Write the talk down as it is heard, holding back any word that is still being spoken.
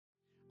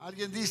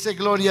Alguien dice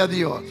gloria a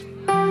Dios.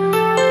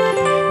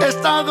 He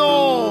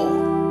estado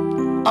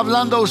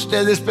hablando a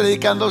ustedes,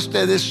 predicando a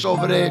ustedes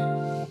sobre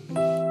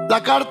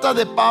la carta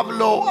de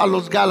Pablo a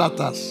los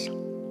Gálatas.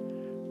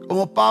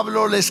 Como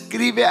Pablo le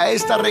escribe a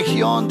esta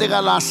región de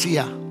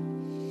Galacia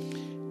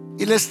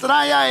y les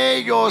trae a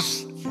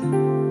ellos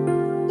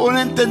un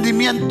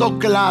entendimiento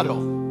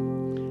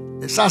claro.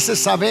 Les hace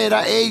saber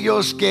a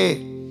ellos que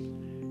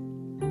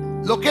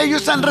lo que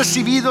ellos han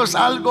recibido es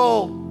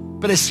algo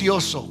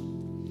precioso,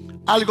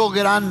 algo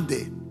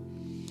grande,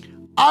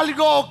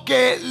 algo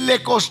que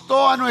le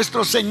costó a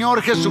nuestro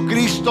Señor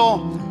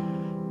Jesucristo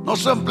no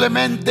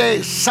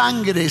simplemente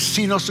sangre,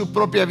 sino su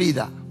propia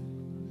vida.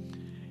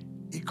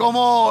 Y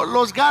como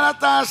los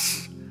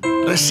Gálatas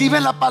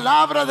reciben la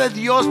palabra de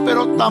Dios,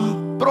 pero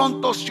tan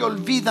pronto se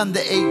olvidan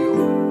de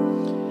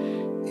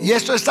ello. Y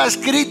esto está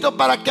escrito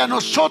para que a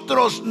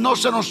nosotros no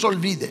se nos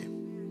olvide.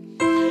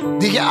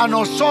 Dije, a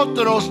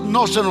nosotros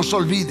no se nos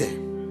olvide.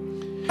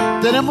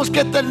 Tenemos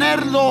que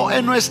tenerlo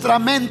en nuestra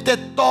mente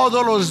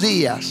todos los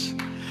días.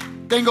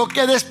 Tengo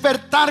que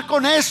despertar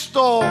con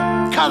esto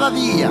cada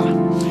día.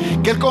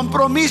 Que el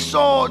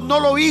compromiso no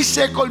lo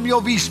hice con mi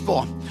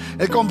obispo.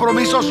 El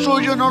compromiso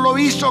suyo no lo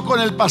hizo con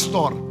el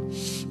pastor.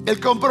 El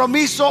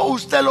compromiso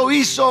usted lo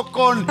hizo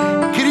con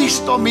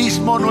Cristo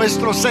mismo,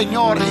 nuestro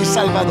Señor y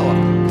Salvador.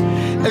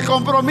 El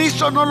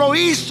compromiso no lo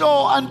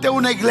hizo ante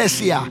una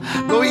iglesia,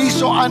 lo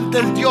hizo ante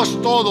el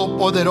Dios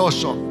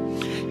Todopoderoso.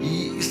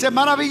 Y se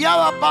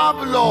maravillaba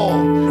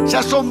Pablo, se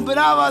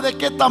asombraba de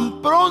que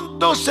tan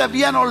pronto se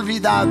habían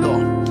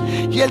olvidado.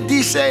 Y él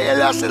dice,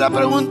 él hace la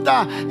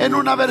pregunta en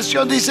una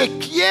versión, dice: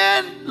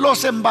 ¿quién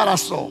los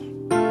embarazó?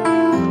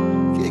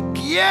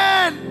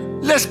 ¿Quién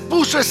les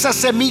puso esa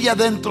semilla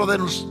dentro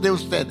de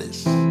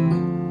ustedes?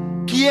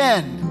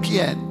 ¿Quién?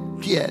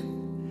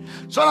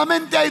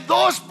 Solamente hay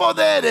dos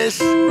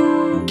poderes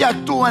que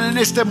actúan en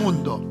este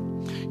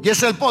mundo, y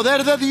es el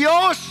poder de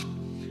Dios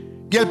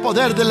y el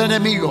poder del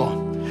enemigo.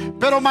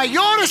 Pero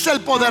mayor es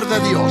el poder de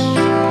Dios.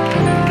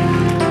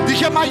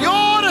 Dije,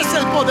 mayor es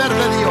el poder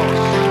de Dios.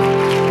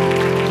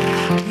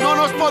 No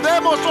nos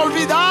podemos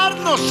olvidar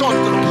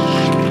nosotros.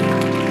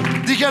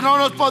 Dije, no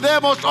nos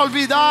podemos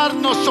olvidar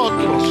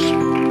nosotros.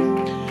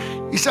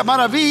 Y se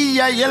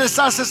maravilla y él les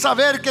hace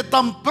saber que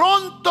tan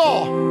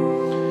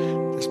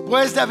pronto,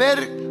 después de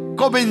haber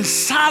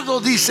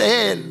comenzado,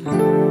 dice él,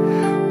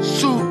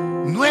 su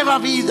nueva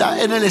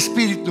vida en el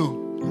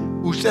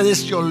Espíritu, ustedes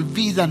se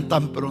olvidan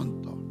tan pronto.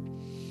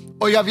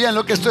 Oiga bien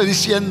lo que estoy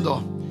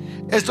diciendo.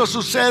 Esto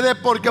sucede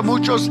porque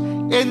muchos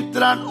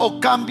entran o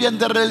cambian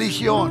de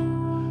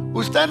religión.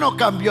 Usted no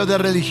cambió de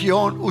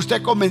religión,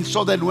 usted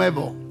comenzó de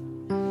nuevo.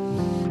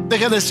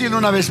 Deje decirlo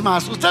una vez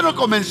más. Usted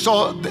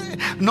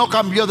no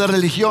cambió de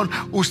religión,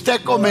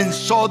 usted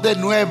comenzó de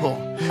nuevo.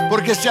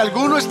 Porque si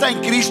alguno está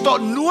en Cristo,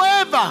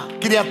 nueva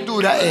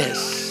criatura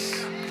es.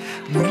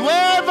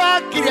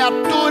 Nueva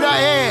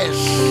criatura es.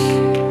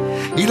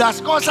 Y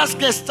las cosas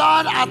que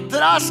están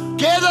atrás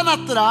quedan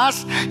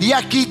atrás, y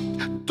aquí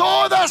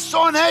todas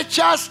son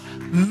hechas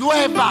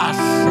nuevas.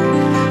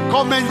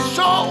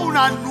 Comenzó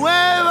una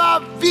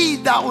nueva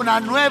vida, una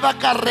nueva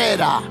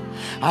carrera.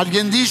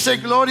 Alguien dice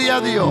gloria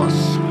a Dios.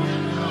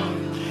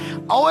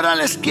 Ahora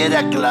les quiere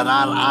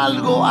aclarar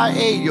algo a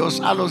ellos,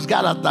 a los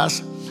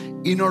Gálatas,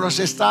 y nos los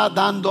está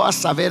dando a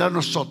saber a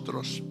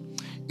nosotros.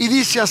 Y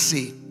dice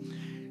así,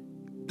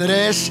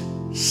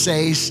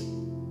 3:6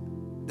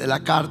 de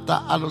la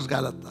carta a los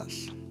Gálatas.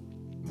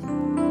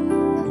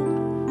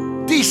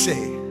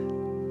 Dice: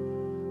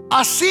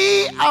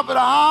 así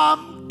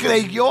Abraham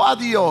creyó a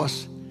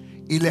Dios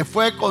y le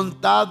fue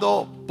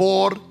contado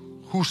por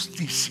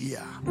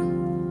justicia.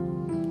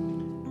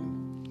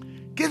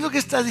 ¿Qué es lo que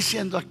está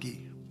diciendo aquí?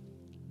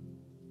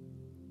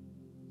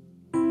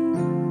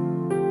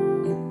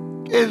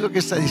 ¿Qué es lo que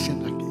está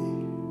diciendo aquí?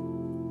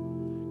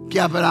 Que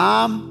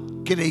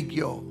Abraham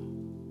creyó.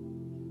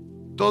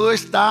 Todo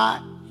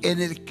está en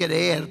el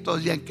creer, todo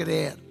ya en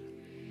creer.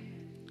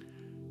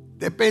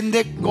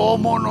 Depende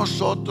cómo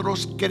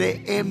nosotros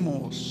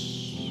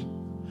creemos.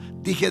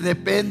 Dije,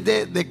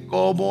 depende de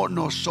cómo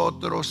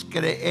nosotros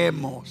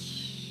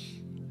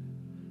creemos.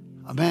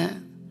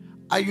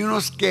 Amén. Hay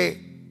unos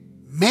que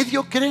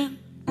medio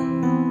creen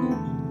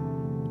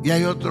y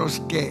hay otros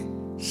que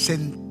se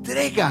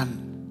entregan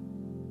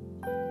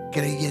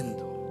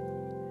creyendo.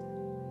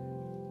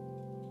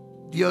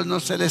 Dios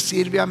no se le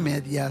sirve a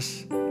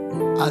medias,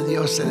 a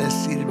Dios se le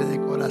sirve de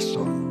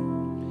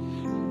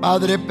corazón.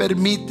 Padre,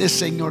 permite,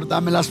 Señor,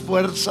 dame las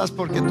fuerzas,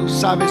 porque tú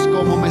sabes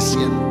cómo me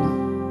siento.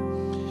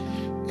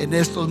 En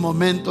estos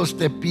momentos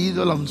te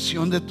pido la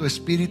unción de tu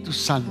Espíritu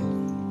Santo.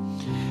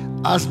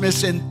 Hazme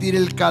sentir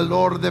el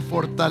calor de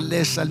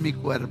fortaleza en mi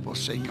cuerpo,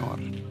 Señor,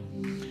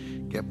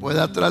 que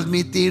pueda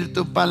transmitir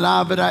tu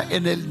palabra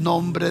en el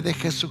nombre de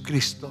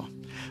Jesucristo.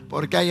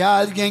 Porque hay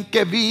alguien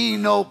que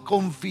vino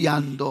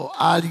confiando.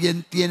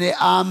 Alguien tiene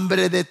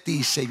hambre de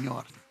ti,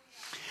 Señor.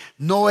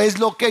 No es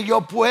lo que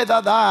yo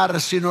pueda dar,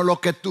 sino lo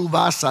que tú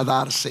vas a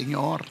dar,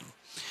 Señor.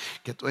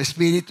 Que tu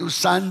Espíritu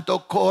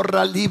Santo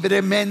corra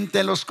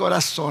libremente en los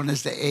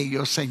corazones de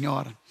ellos,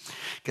 Señor.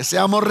 que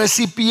seamos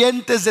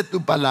recipientes de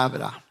tu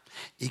palabra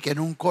y que en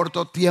un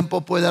corto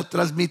tiempo pueda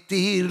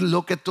transmitir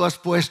lo que tú has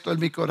puesto en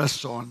mi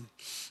corazón.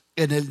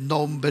 En el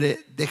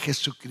nombre de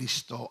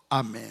Jesucristo.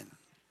 Amén.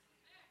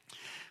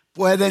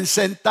 Pueden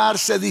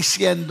sentarse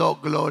diciendo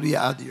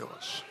gloria a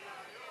Dios.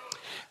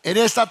 En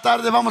esta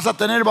tarde vamos a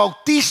tener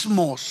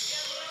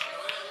bautismos.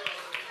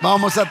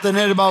 Vamos a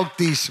tener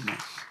bautismos.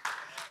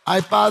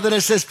 Hay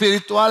padres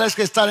espirituales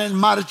que están en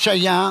marcha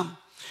ya.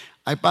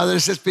 Hay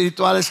padres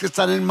espirituales que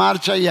están en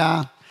marcha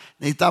ya.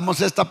 Necesitamos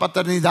esta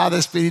paternidad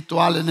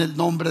espiritual en el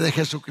nombre de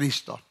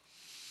Jesucristo.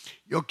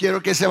 Yo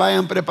quiero que se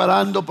vayan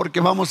preparando porque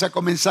vamos a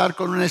comenzar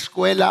con una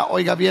escuela.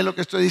 Oiga bien lo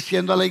que estoy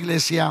diciendo a la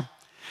iglesia.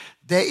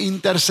 De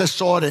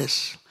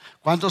intercesores.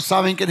 ¿Cuántos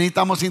saben que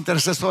necesitamos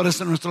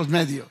intercesores en nuestros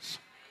medios?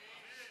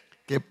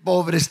 Qué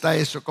pobre está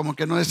eso, como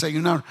que no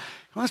desayunaron.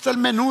 ¿Dónde está el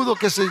menudo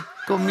que se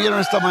comieron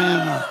esta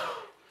mañana?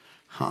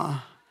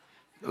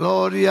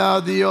 Gloria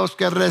a Dios,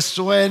 que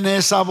resuene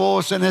esa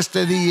voz en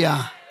este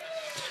día.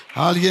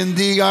 Alguien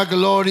diga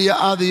gloria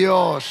a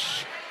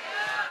Dios.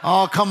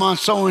 Oh, come on,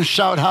 someone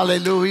shout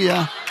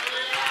hallelujah.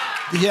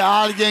 Dije,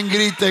 alguien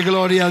grite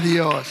gloria a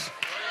Dios.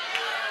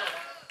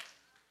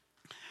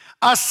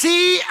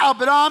 Así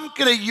Abraham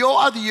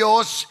creyó a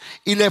Dios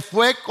y le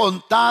fue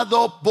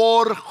contado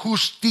por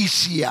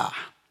justicia.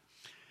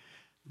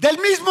 Del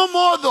mismo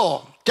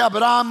modo que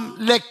Abraham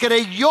le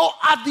creyó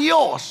a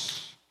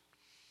Dios.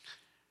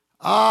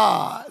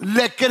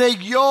 Le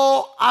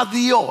creyó a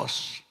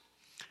Dios.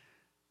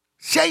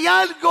 Si hay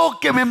algo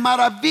que me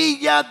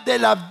maravilla de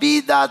la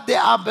vida de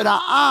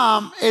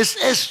Abraham es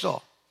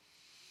eso.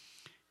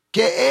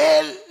 Que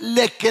él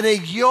le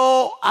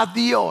creyó a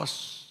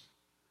Dios.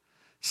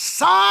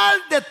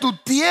 Sal de tu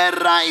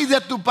tierra y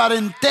de tu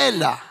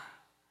parentela.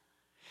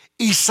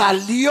 Y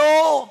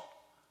salió,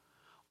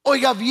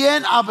 oiga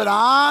bien,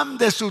 Abraham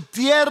de su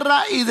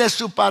tierra y de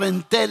su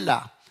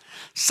parentela.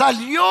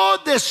 Salió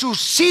de su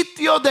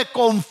sitio de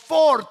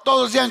confort.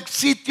 Todos digan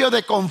sitio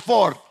de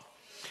confort.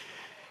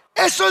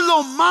 Eso es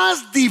lo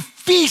más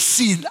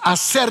difícil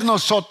hacer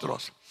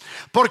nosotros.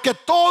 Porque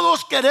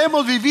todos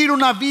queremos vivir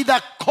una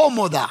vida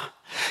cómoda.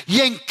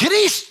 Y en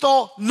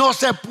Cristo no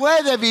se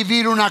puede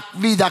vivir una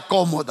vida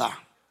cómoda.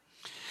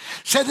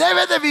 Se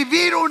debe de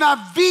vivir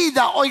una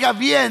vida, oiga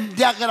bien,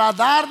 de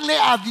agradarle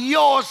a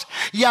Dios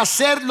y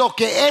hacer lo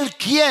que Él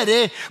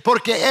quiere,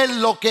 porque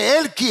lo que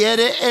Él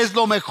quiere es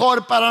lo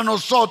mejor para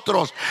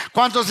nosotros.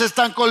 ¿Cuántos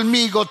están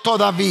conmigo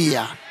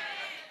todavía?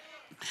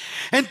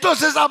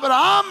 Entonces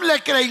Abraham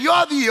le creyó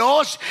a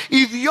Dios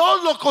y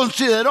Dios lo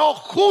consideró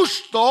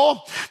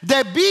justo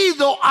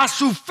debido a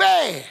su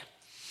fe.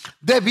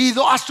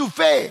 Debido a su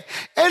fe,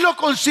 él lo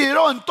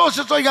consideró.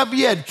 Entonces, oiga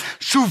bien,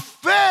 su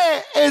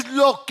fe es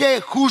lo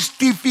que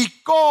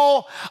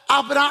justificó a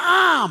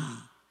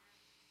Abraham.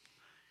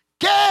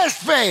 ¿Qué es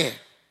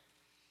fe?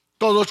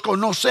 Todos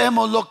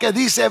conocemos lo que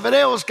dice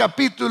Hebreos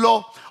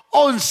capítulo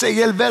 11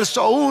 y el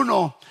verso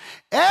 1.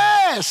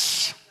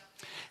 Es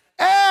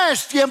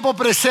tiempo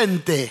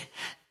presente.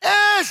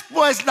 Es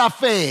pues la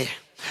fe.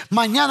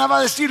 Mañana va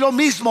a decir lo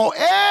mismo.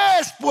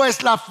 Es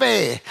pues la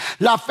fe.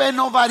 La fe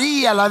no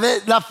varía.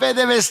 La fe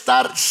debe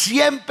estar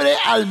siempre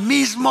al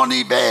mismo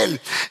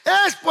nivel.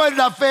 Es pues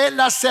la fe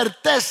la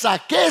certeza.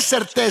 ¿Qué es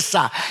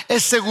certeza?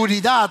 Es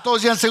seguridad.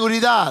 Todos digan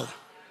seguridad.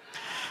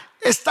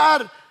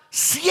 Estar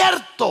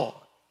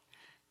cierto.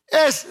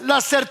 Es la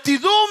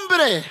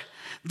certidumbre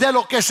de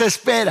lo que se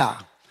espera.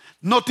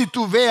 No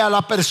titubea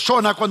la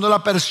persona cuando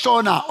la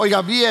persona,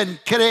 oiga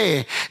bien,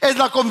 cree. Es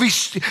la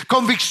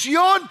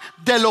convicción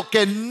de lo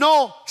que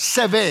no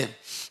se ve.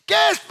 ¿Qué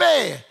es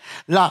fe?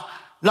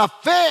 La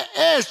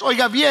fe es,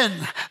 oiga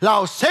bien, la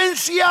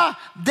ausencia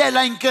de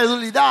la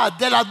incredulidad,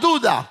 de la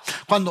duda.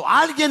 Cuando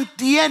alguien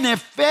tiene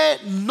fe,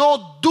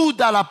 no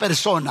duda la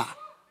persona.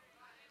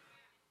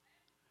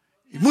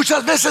 Y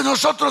muchas veces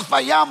nosotros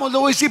fallamos. Le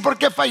voy a decir por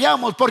qué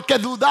fallamos. Porque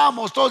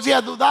dudamos, todos los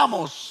días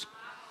dudamos.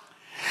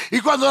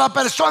 Y cuando la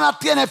persona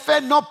tiene fe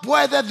no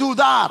puede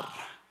dudar.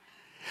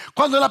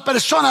 Cuando la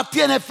persona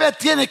tiene fe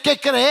tiene que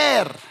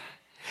creer.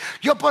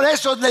 Yo por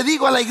eso le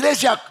digo a la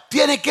iglesia,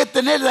 tiene que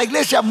tener la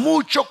iglesia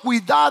mucho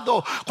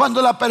cuidado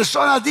cuando la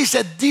persona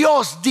dice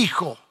Dios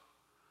dijo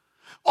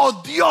o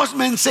Dios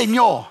me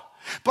enseñó.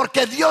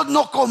 Porque Dios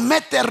no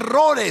comete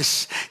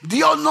errores.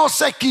 Dios no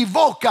se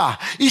equivoca.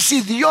 Y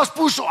si Dios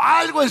puso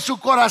algo en su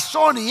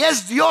corazón y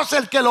es Dios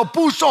el que lo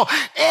puso,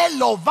 Él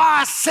lo va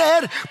a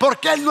hacer.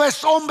 Porque Él no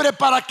es hombre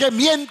para que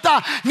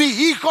mienta, ni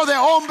hijo de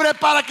hombre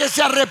para que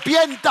se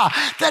arrepienta.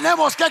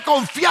 Tenemos que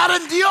confiar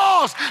en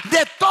Dios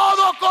de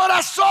todo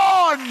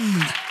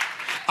corazón.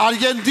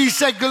 Alguien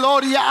dice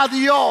gloria a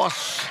Dios.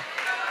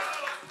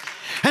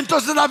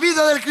 Entonces la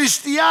vida del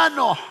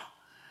cristiano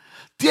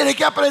tiene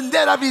que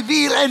aprender a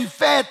vivir en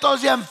fe,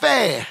 todos y en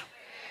fe.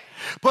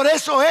 Por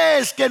eso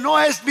es que no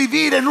es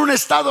vivir en un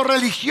estado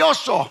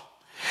religioso.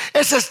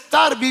 Es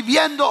estar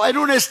viviendo en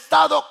un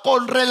estado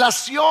con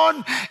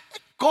relación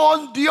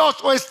con Dios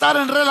o estar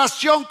en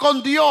relación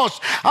con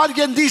Dios.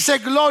 Alguien dice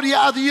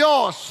gloria a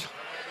Dios.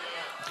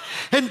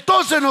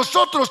 Entonces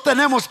nosotros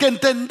tenemos que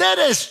entender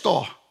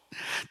esto.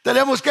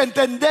 Tenemos que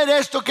entender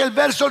esto, que el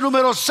verso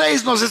número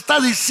 6 nos está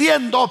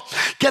diciendo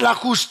que la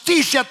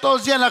justicia,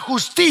 todos digan, la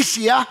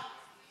justicia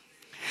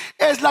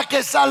es la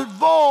que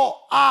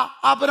salvó a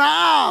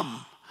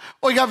Abraham.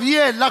 Oiga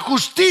bien, la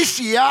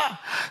justicia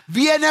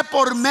viene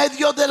por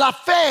medio de la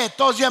fe.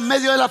 Todos digan,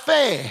 medio de la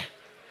fe.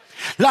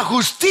 La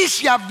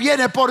justicia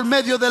viene por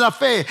medio de la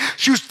fe.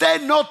 Si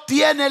usted no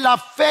tiene la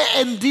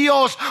fe en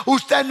Dios,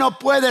 usted no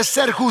puede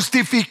ser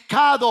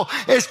justificado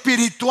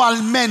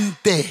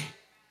espiritualmente.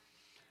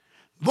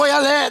 Voy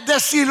a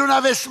decirle una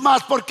vez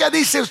más, ¿por qué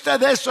dice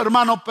usted eso,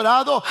 hermano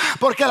Prado?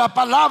 Porque la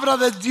palabra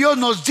de Dios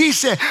nos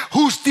dice,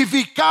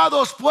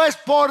 justificados pues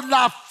por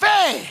la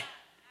fe.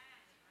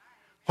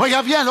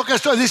 Oiga bien lo que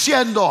estoy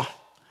diciendo.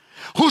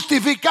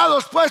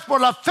 Justificados pues por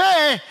la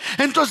fe,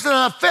 entonces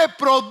la fe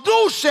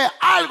produce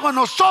algo en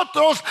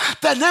nosotros.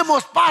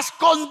 Tenemos paz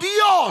con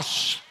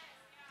Dios.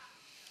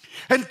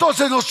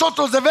 Entonces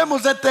nosotros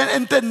debemos de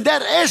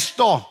entender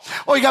esto.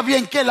 Oiga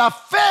bien, que la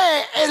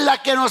fe es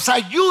la que nos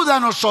ayuda a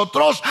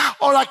nosotros,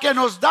 o la que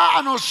nos da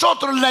a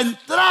nosotros la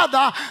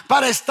entrada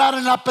para estar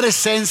en la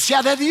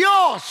presencia de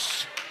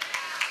Dios.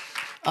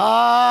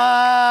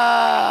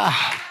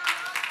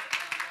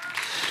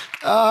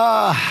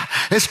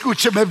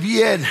 Escúcheme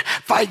bien,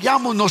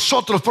 fallamos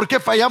nosotros. ¿Por qué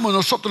fallamos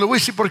nosotros? Le voy a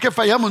decir por qué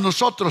fallamos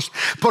nosotros.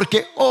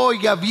 Porque,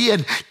 oiga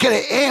bien,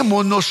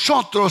 creemos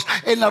nosotros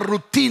en la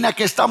rutina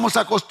que estamos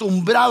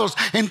acostumbrados.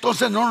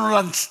 Entonces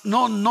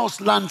no nos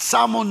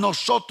lanzamos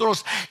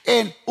nosotros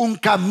en un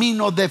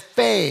camino de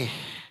fe.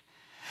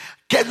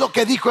 ¿Qué es lo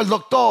que dijo el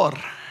doctor?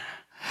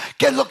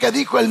 ¿Qué es lo que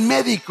dijo el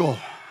médico?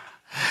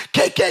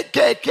 ¿Qué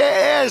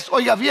es?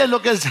 Oiga bien,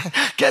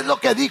 ¿qué es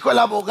lo que dijo el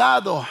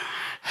abogado?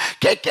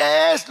 ¿Qué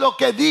es lo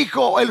que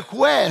dijo el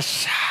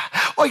juez?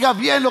 Oiga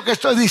bien lo que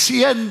estoy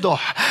diciendo.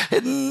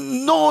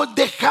 No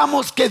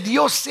dejamos que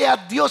Dios sea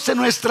Dios en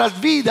nuestras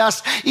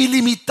vidas y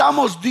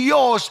limitamos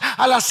Dios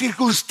a las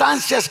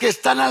circunstancias que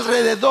están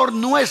alrededor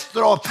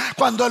nuestro.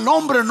 Cuando el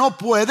hombre no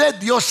puede,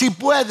 Dios sí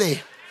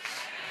puede.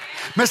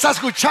 ¿Me está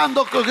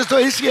escuchando lo que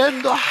estoy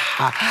diciendo?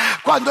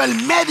 Cuando el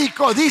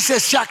médico dice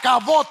se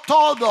acabó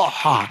todo,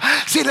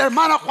 si la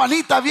hermana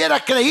Juanita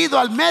hubiera creído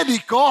al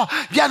médico,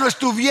 ya no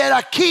estuviera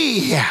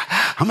aquí.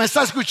 ¿Me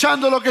está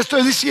escuchando lo que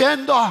estoy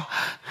diciendo?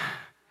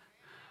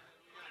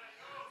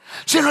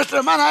 Si nuestra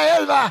hermana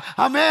Elba,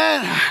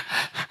 amén,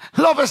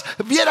 López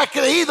hubiera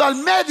creído al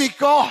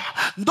médico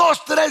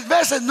 2, 3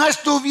 veces, no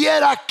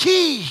estuviera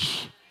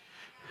aquí.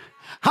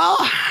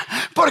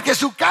 Porque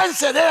su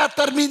cáncer era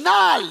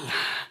terminal.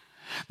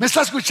 ¿Me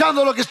está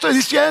escuchando lo que estoy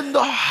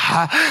diciendo?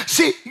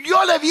 Si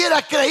yo le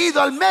hubiera creído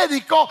al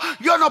médico,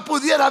 yo no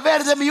pudiera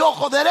ver de mi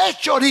ojo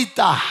derecho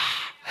ahorita.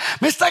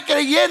 ¿Me está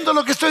creyendo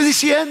lo que estoy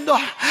diciendo?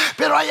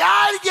 Pero hay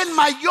alguien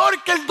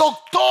mayor que el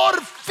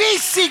doctor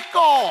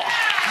físico.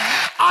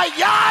 Hay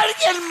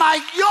alguien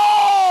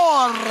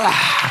mayor.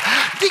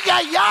 Diga,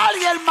 hay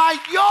alguien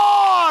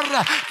mayor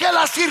que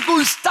las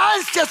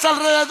circunstancias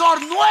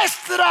alrededor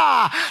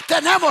nuestra.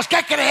 Tenemos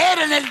que creer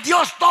en el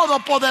Dios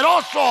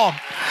Todopoderoso.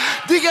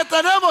 Diga,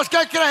 tenemos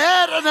que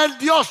creer en el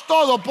Dios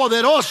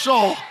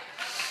Todopoderoso.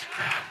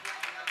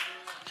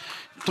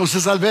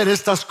 Entonces, al ver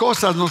estas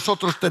cosas,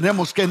 nosotros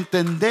tenemos que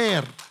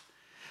entender.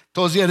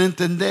 Todos deben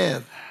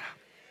entender.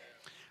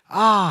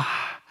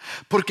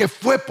 Porque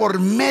fue por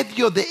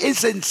medio de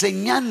esa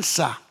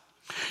enseñanza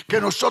que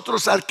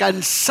nosotros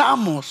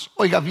alcanzamos,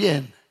 oiga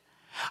bien,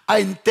 a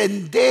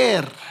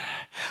entender.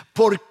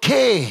 ¿Por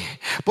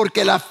qué?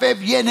 Porque la fe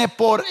viene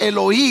por el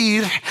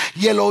oír,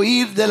 y el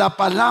oír de la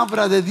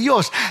palabra de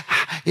Dios.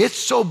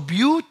 It's so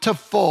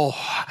beautiful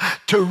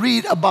to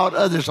read about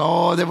others.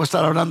 Debo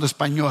estar hablando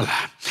español.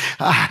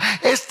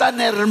 Es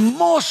tan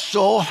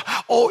hermoso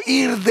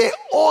oír de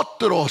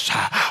otros.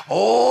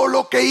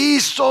 Lo que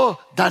hizo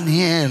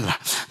Daniel,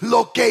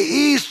 lo que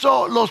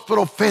hizo los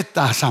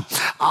profetas.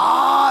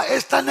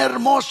 Es tan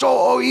hermoso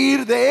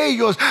oír de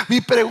ellos.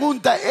 Mi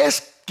pregunta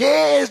es,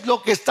 ¿qué es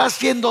lo que está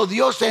haciendo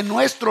Dios en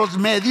nuestros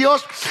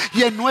medios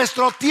y en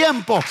nuestro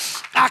tiempo?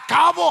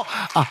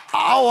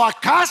 ¿O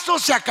acaso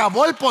se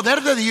acabó el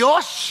poder de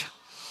Dios?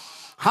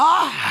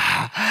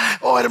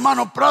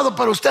 Hermano Prado,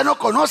 pero usted no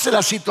conoce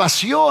la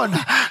situación,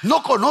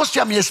 no conoce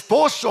a mi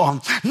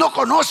esposo, no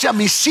conoce a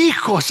mis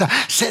hijos.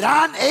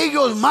 ¿Serán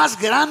ellos más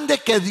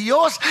grandes que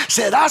Dios?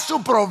 ¿Será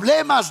su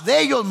problema de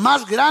ellos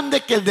más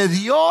grande que el de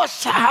Dios?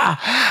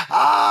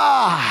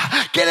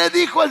 ¿Qué le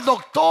dijo el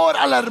doctor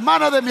a la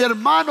hermana de mi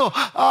hermano?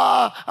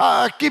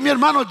 Aquí mi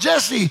hermano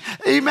Jesse,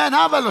 Amen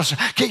Ábalos,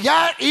 que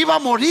ya iba a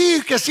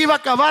morir, que se iba a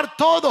acabar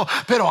todo.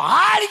 Pero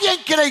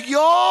alguien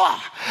creyó.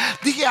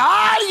 Dije,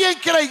 alguien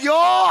creyó.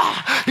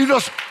 Y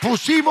nos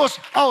pusimos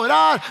a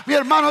orar. Mi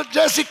hermano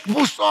Jesse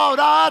puso a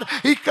orar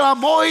y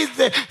clamó y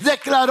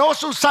declaró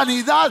su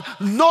sanidad,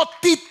 no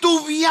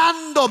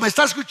titubeando. ¿Me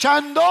está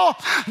escuchando?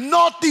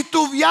 No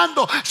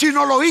titubeando,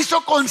 sino lo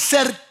hizo con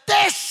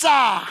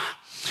certeza.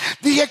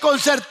 Dije con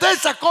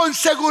certeza, con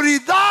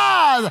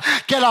seguridad,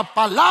 que la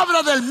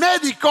palabra del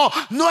médico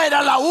no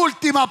era la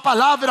última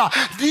palabra.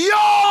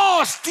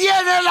 Dios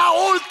tiene la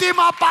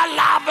última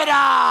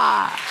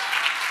palabra.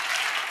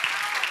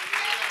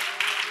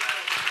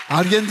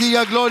 Alguien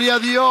diga gloria a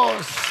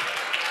Dios.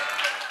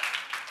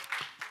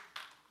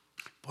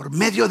 Por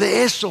medio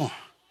de eso,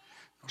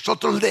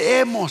 nosotros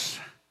leemos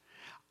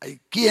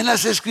aquí en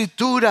las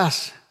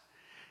Escrituras.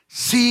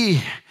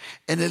 Sí,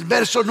 en el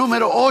verso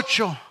número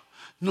 8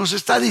 nos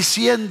está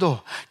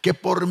diciendo que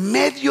por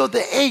medio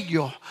de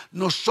ello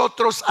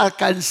nosotros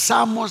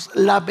alcanzamos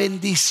la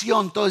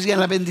bendición. Todos digan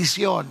la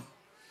bendición.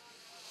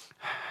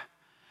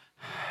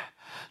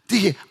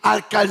 Dije,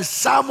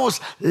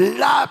 alcanzamos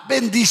la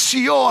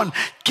bendición.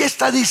 ¿Qué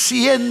está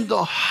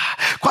diciendo?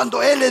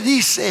 Cuando Él le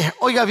dice,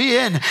 oiga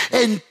bien,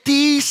 en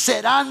ti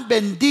serán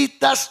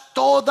benditas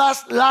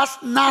todas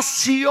las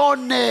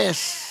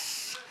naciones.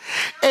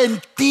 En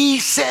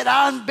ti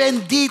serán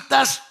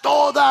benditas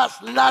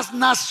todas las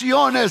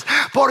naciones.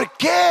 ¿Por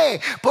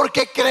qué?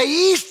 Porque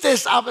creíste,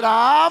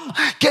 Abraham,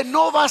 que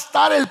no va a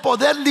estar el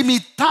poder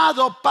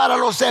limitado para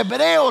los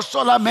hebreos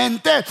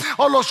solamente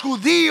o los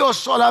judíos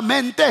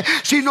solamente,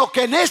 sino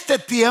que en este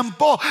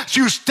tiempo,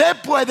 si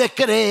usted puede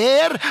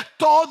creer,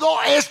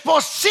 todo es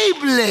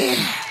posible.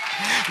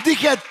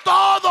 Dije,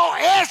 todo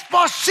es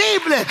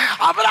posible.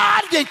 ¿Habrá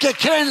alguien que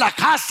cree en la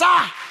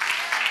casa?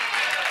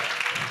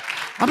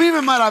 A mí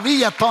me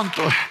maravilla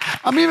tanto.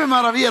 A mí me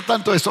maravilla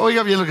tanto eso.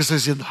 Oiga bien lo que estoy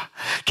diciendo.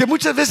 Que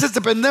muchas veces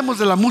dependemos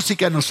de la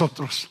música de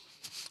nosotros.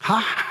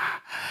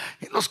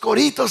 Los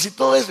coritos y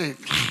todo eso.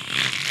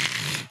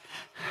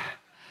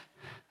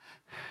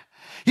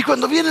 Y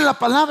cuando viene la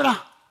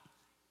palabra,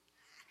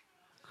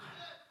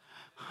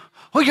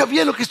 oiga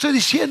bien lo que estoy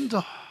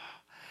diciendo.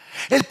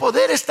 El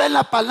poder está en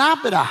la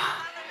palabra.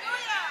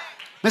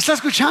 ¿Me está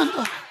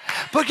escuchando?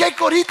 Porque hay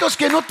coritos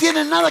que no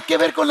tienen nada que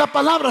ver con la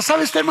palabra.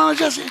 ¿Sabe usted, hermano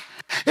Jesse?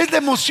 Es la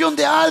emoción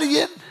de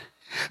alguien,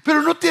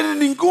 pero no tiene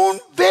ningún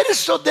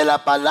verso de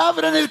la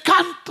palabra en el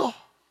canto.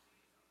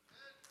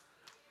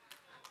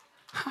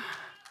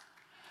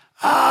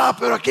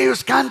 Pero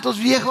aquellos cantos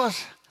viejos,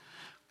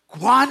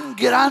 cuán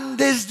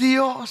grande es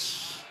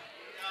Dios.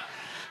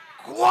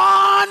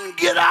 Cuán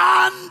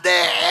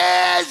grande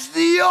es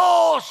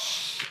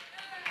Dios.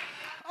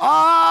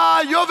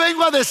 Yo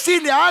vengo a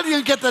decirle a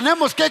alguien que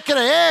tenemos que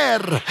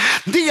creer.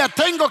 Diga,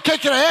 tengo que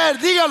creer.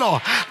 Dígalo,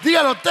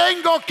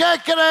 tengo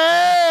que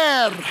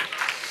creer.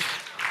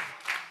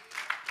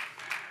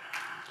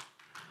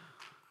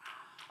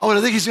 Ahora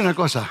déjese una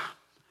cosa.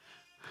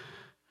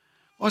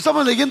 Cuando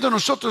estamos leyendo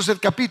nosotros el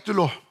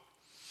capítulo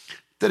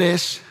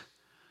 3,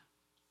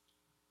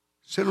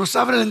 se nos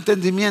abre el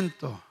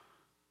entendimiento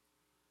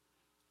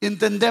y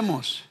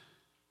entendemos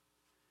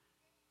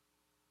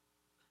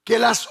que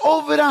las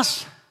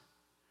obras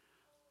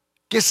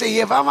que se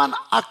llevaban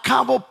a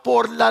cabo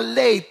por la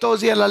ley, todos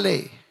días la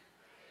ley,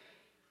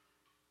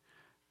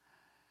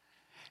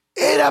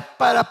 era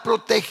para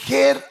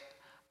proteger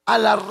a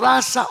la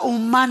raza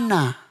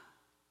humana.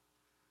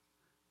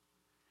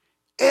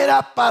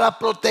 Era para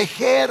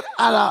proteger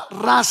a la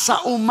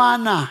raza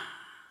humana.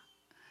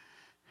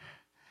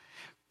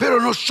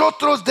 Pero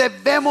nosotros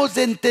debemos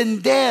de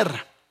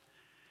entender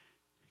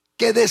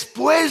que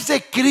después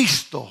de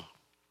Cristo,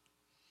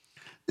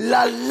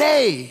 la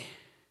ley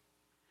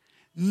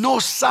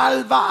no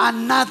salva a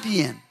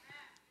nadie.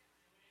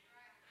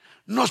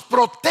 Nos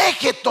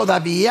protege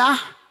todavía,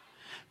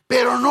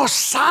 pero no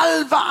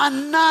salva a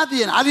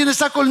nadie. ¿Alguien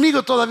está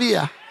conmigo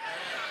todavía?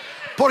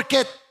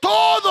 Porque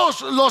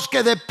todos los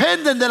que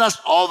dependen de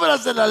las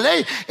obras de la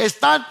ley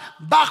están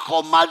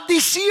bajo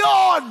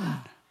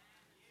maldición.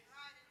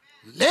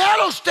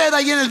 Léalo usted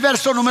ahí en el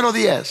verso número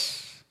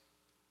 10.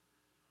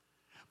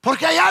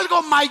 Porque hay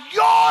algo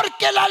mayor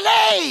que la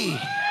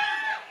ley.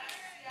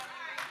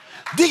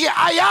 Diga,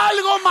 hay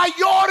algo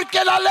mayor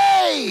que la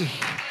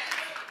ley.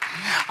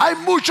 Hay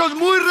muchos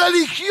muy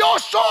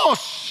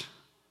religiosos.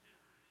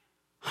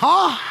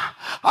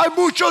 Hay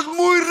muchos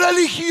muy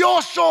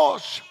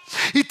religiosos.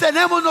 Y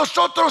tenemos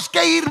nosotros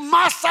que ir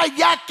más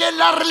allá que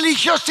la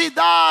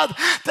religiosidad.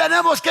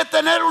 Tenemos que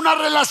tener una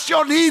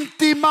relación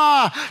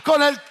íntima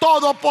con el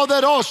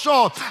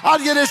Todopoderoso.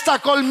 ¿Alguien está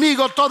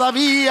conmigo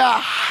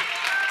todavía?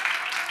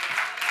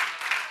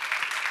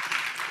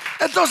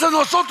 Entonces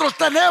nosotros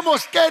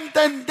tenemos que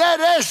entender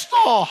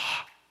esto.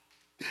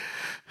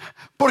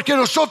 Porque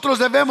nosotros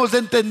debemos de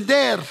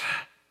entender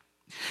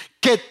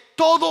que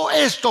todo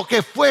esto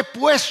que fue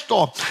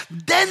puesto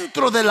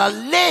dentro de la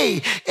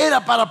ley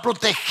era para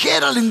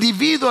proteger al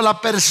individuo, a la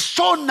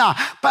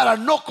persona, para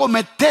no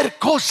cometer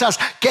cosas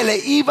que le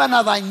iban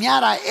a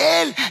dañar a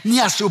él ni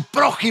a su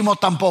prójimo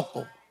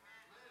tampoco.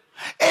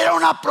 Era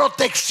una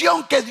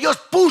protección que Dios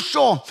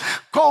puso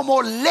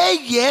como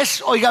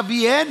leyes, oiga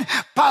bien,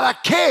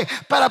 ¿para qué?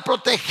 Para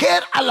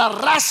proteger a la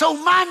raza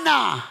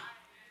humana.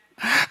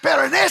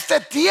 Pero en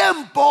este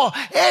tiempo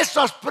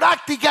esas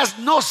prácticas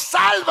no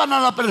salvan a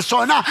la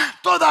persona.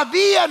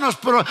 Todavía nos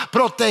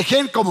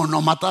protegen, como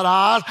no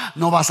matarás,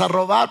 no vas a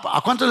robar.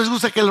 ¿A cuánto les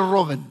gusta que lo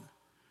roben?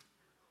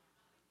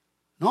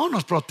 No,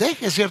 nos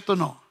protege, ¿cierto o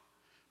no?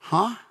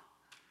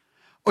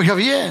 Oiga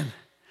bien,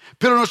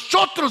 pero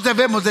nosotros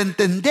debemos de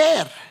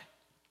entender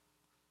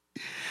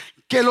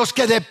que los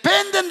que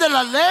dependen de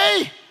la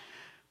ley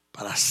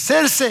para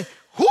hacerse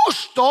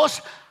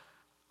justos,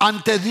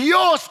 ante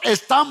Dios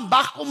están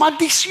bajo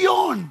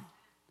maldición,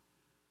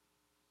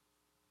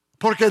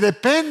 porque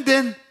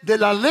dependen de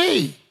la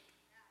ley.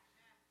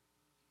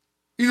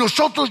 Y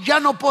nosotros ya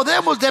no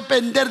podemos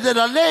depender de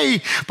la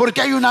ley,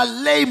 porque hay una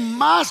ley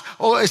más,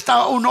 o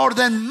está un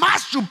orden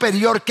más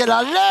superior que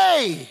la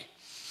ley.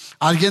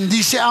 Alguien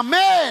dice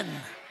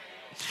amén.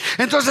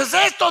 Entonces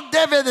esto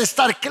debe de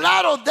estar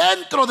claro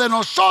dentro de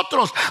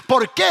nosotros.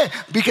 ¿Por qué?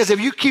 Because if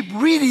you keep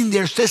reading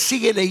there, usted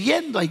sigue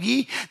leyendo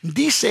allí,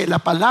 dice la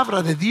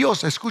palabra de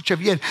Dios, escuche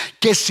bien,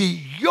 que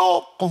si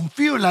yo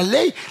confío en la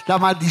ley, la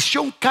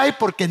maldición cae,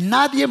 porque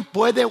nadie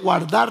puede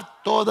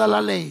guardar toda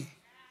la ley.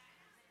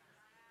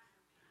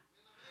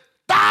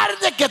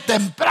 Tarde que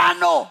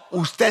temprano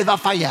usted va a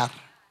fallar.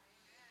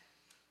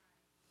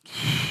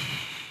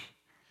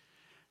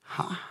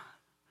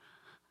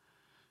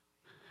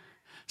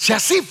 Si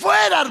así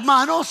fuera,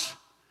 hermanos,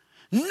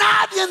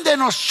 nadie de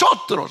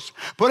nosotros,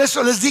 por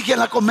eso les dije en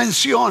la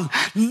convención,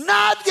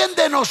 nadie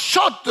de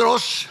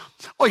nosotros,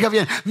 oiga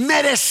bien,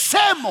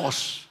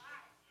 merecemos.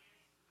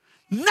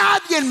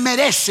 Nadie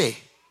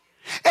merece.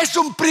 Es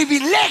un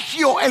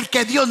privilegio el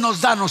que Dios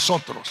nos da a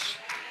nosotros.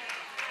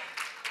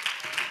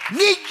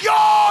 Ni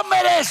yo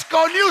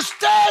merezco, ni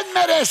usted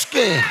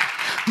merezca.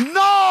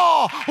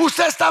 No,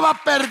 usted estaba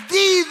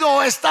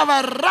perdido, estaba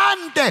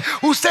errante,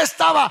 usted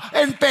estaba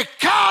en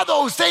pecado,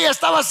 usted ya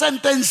estaba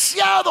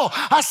sentenciado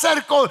a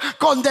ser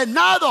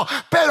condenado,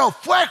 pero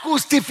fue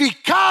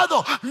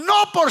justificado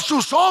no por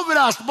sus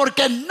obras,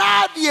 porque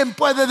nadie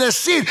puede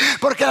decir,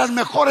 porque las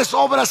mejores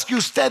obras que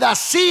usted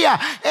hacía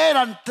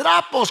eran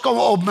trapos,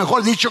 o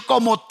mejor dicho,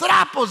 como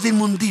trapos de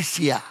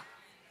inmundicia.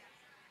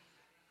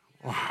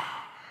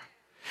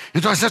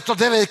 Entonces esto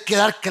debe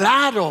quedar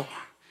claro.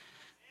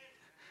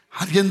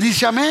 Alguien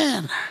dice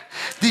amén.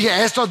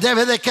 Dije, esto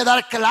debe de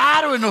quedar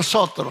claro en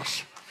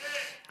nosotros.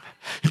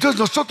 Entonces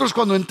nosotros,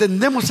 cuando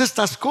entendemos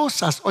estas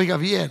cosas, oiga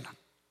bien,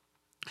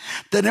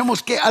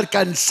 tenemos que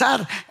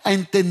alcanzar a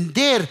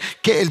entender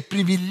que el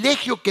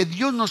privilegio que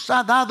Dios nos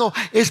ha dado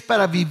es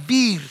para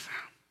vivir.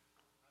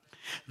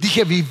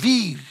 Dije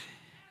vivir.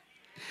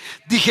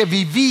 Dije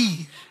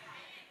vivir.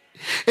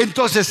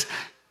 Entonces,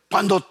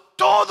 cuando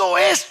todo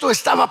esto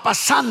estaba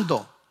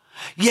pasando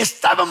y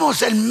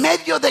estábamos en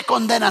medio de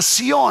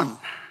condenación,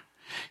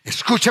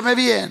 escúchame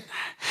bien,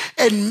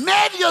 en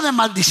medio de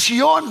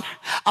maldición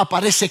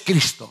aparece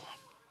Cristo.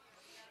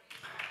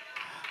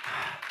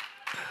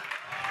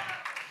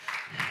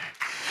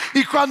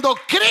 Y cuando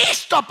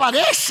Cristo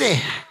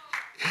aparece,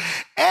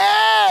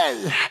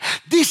 Él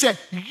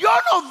dice, yo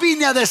no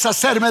vine a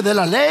deshacerme de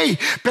la ley,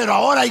 pero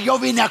ahora yo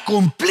vine a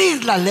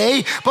cumplir la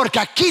ley, porque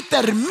aquí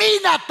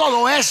termina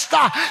toda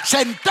esta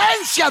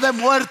sentencia de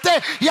muerte,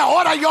 y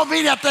ahora yo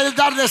vine a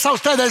darles a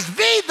ustedes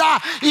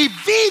vida, y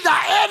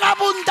vida en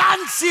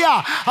abundancia.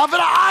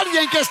 Habrá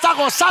alguien que está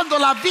gozando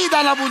la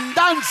vida en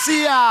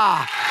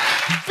abundancia.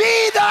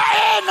 Vida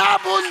en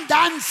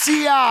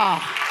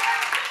abundancia.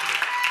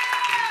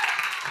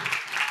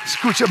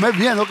 Escúchame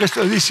bien lo que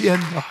estoy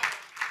diciendo.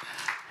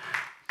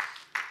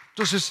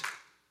 Entonces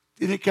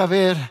tiene que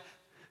haber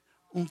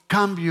un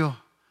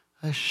cambio,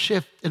 a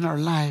shift in our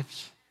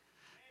lives,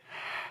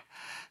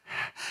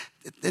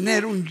 de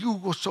tener un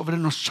yugo sobre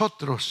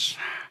nosotros.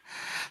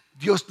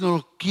 Dios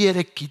nos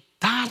quiere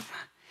quitar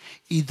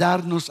y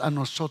darnos a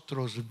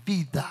nosotros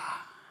vida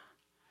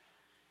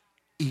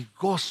y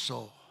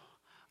gozo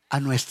a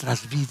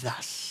nuestras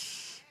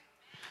vidas.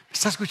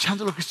 ¿Está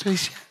escuchando lo que estoy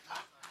diciendo?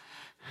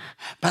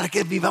 Para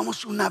que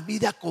vivamos una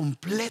vida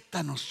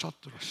completa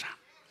nosotros.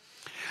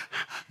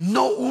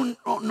 No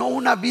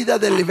una vida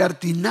de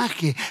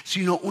libertinaje,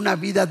 sino una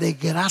vida de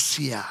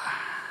gracia.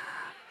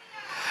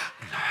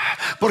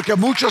 Porque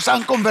muchos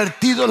han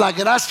convertido la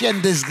gracia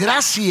en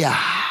desgracia,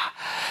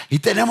 y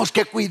tenemos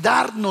que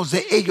cuidarnos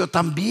de ello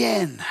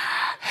también.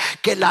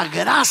 Que la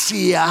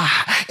gracia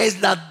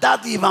es la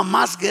dádiva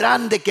más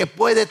grande que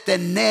puede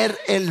tener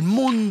el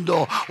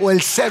mundo o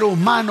el ser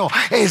humano.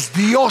 Es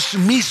Dios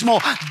mismo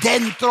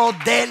dentro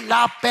de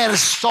la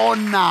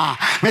persona.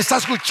 ¿Me está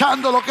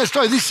escuchando lo que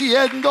estoy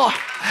diciendo?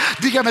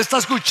 Dígame, ¿está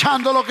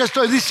escuchando lo que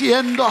estoy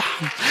diciendo?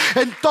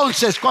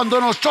 Entonces, cuando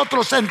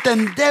nosotros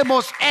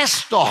entendemos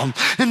esto,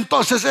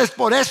 entonces es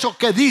por eso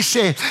que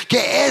dice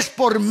que es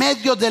por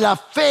medio de la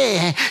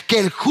fe que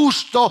el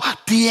justo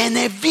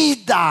tiene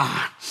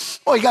vida.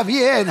 Oiga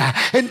bien,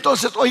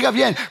 entonces, oiga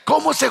bien,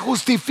 ¿cómo se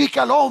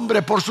justifica el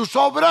hombre? ¿Por sus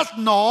obras?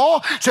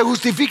 No, se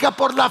justifica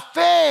por la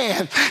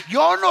fe.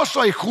 Yo no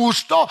soy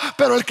justo,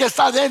 pero el que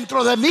está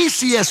dentro de mí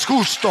sí es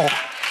justo.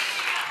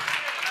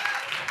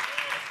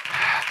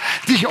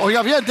 Dije,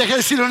 oiga bien, deje de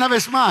decirlo una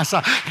vez más.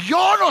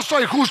 Yo no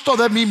soy justo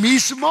de mí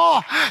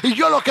mismo, y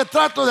yo lo que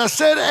trato de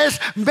hacer es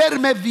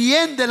verme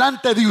bien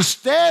delante de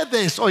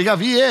ustedes. Oiga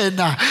bien,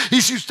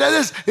 y si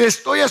ustedes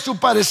estoy a su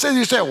parecer,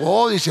 dice,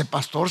 oh, dice, el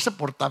pastor se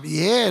porta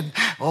bien,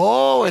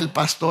 oh, el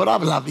pastor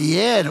habla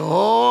bien,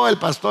 oh, el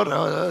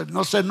pastor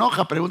no se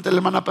enoja. Pregúntele,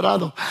 hermana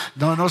Prado.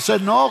 No se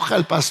enoja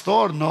el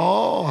pastor.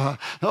 No,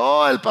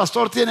 el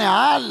pastor tiene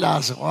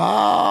alas.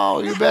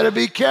 Wow, you better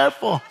be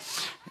careful.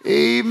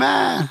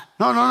 Amen.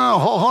 No,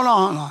 hold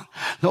on.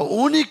 Lo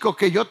único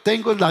que yo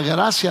tengo es la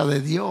gracia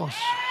de Dios.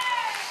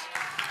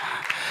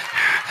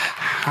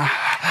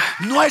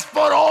 No es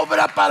por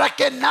obra para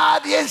que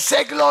nadie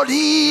se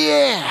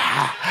gloríe.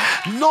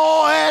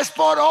 No es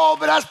por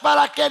obras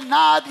para que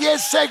nadie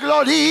se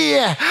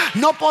gloríe.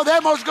 No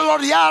podemos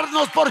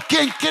gloriarnos por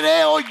quien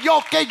creo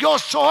yo que yo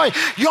soy.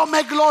 Yo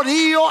me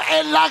glorío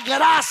en la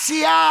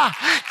gracia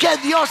que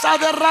Dios ha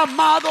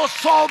derramado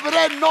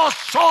sobre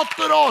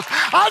nosotros.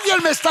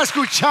 ¿Alguien me está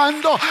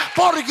escuchando?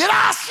 Por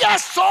gracia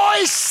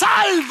sois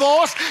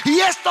salvos, y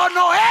esto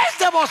no es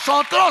de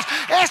vosotros,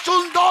 es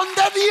un don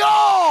de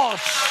Dios.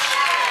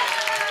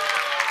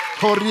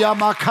 I'm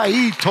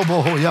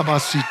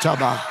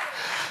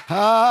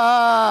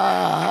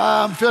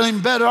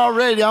feeling better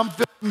already. I'm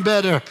feeling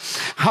better.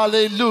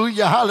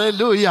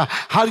 Aleluya.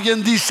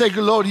 Alguien dice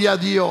gloria a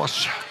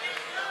Dios.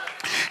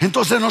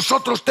 Entonces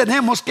nosotros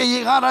tenemos que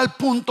llegar al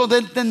punto de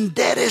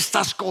entender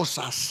estas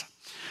cosas.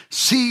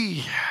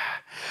 Sí,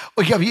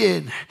 oiga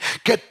bien,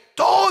 que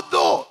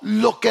todo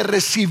lo que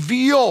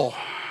recibió,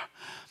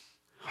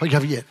 oiga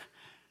bien,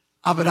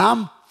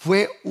 Abraham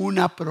fue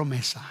una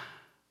promesa.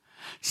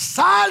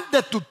 Sal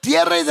de tu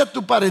tierra y de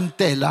tu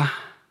parentela,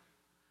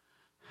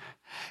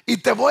 y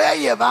te voy a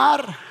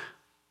llevar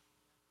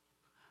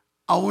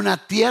a una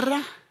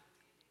tierra.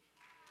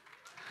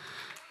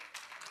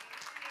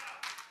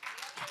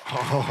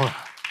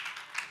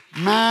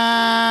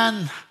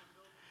 Man,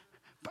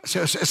 se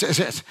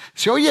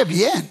oye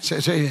bien,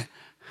 se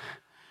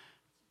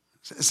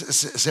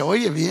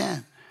oye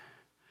bien.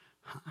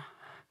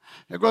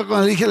 Recuerdo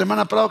cuando le dije a la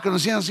hermana Prado que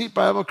nos decían así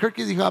para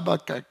Albuquerque, dijo,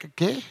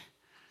 ¿qué?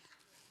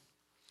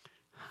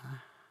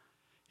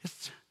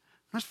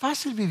 No es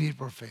fácil vivir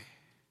por fe.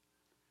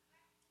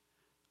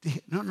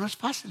 Dije, no es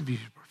fácil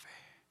vivir por fe.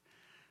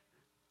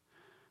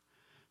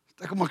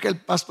 Está como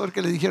aquel pastor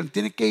que le dijeron,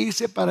 tiene que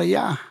irse para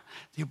allá.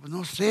 Digo, pues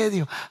no sé,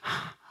 digo,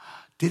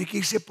 tiene que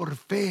irse por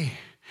fe.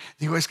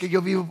 Digo, es que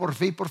yo vivo por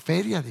fe y por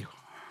feria, digo.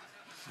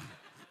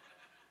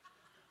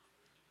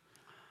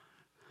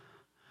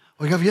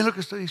 Oiga bien lo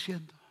que estoy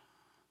diciendo.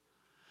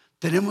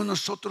 Tenemos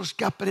nosotros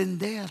que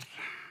aprender.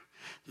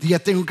 Diga,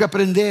 tengo que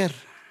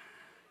aprender.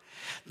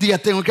 Diga,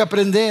 tengo que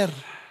aprender.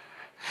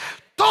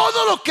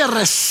 Todo lo que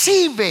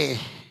recibe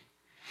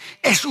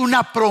es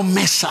una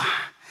promesa.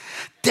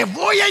 Te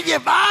voy a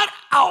llevar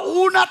a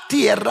una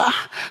tierra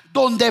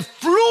donde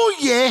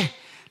fluye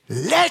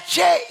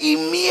leche y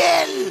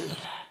miel.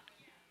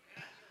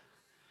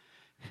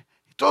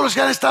 Todos los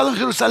que han estado en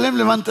Jerusalén,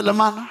 levanten la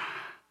mano.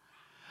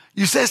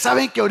 Y ustedes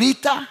saben que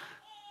ahorita,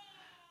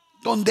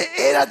 donde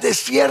era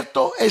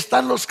desierto,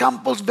 están los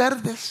campos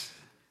verdes.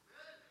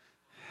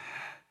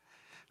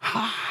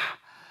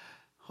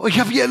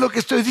 Oiga bien lo que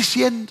estoy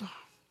diciendo.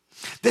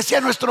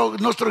 Decía nuestro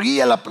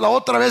guía la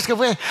otra vez que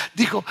fue,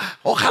 dijo,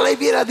 ojalá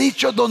hubiera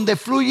dicho donde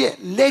fluye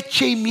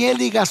leche y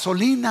miel y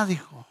gasolina,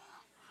 dijo,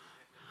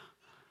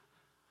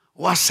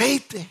 o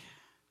aceite.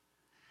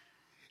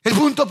 El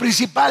punto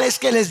principal es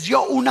que les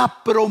dio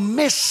una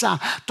promesa.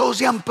 Todos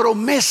digan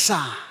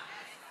promesa.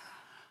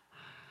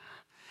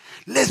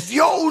 Les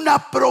dio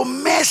una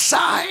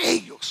promesa a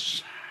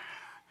ellos.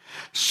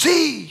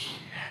 Sí.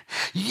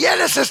 Y Él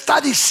les está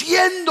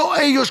diciendo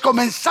a ellos,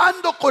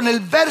 comenzando con el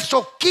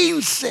verso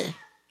 15.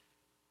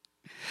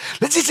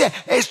 Les dice,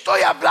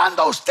 estoy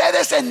hablando a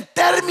ustedes en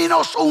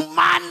términos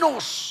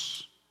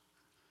humanos,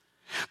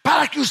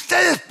 para que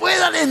ustedes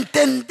puedan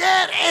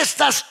entender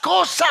estas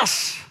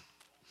cosas.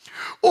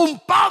 Un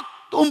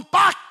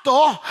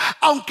pacto,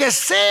 aunque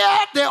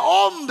sea de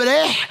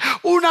hombre,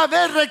 una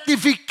vez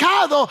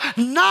rectificado,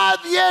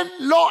 nadie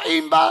lo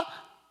invade.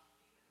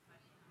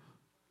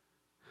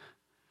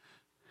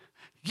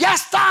 Ya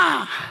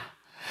está.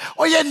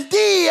 Hoy en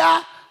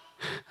día,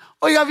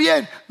 oiga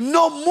bien,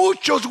 no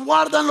muchos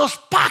guardan los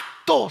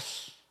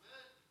pactos.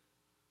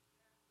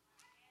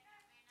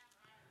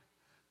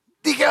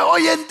 Dije,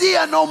 hoy en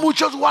día no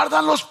muchos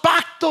guardan los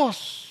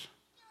pactos.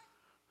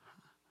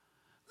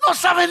 No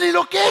saben ni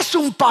lo que es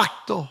un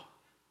pacto.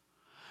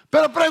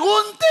 Pero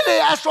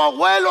pregúntele a su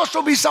abuelo, a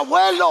su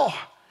bisabuelo.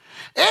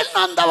 Él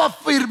no andaba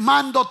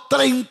firmando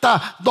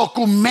 30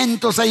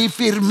 documentos ahí,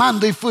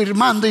 firmando.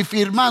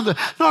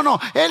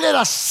 No, él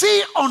era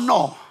sí o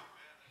no.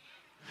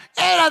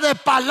 Era de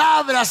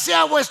palabra,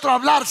 sea vuestro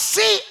hablar,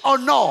 sí o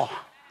no.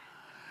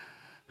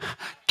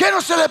 ¿Qué no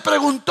se le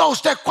preguntó a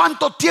usted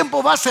cuánto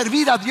tiempo va a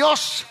servir a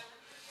Dios?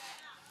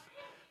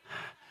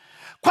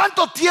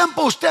 ¿Cuánto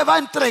tiempo usted va a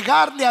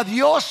entregarle a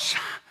Dios?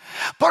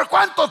 ¿Por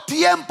cuánto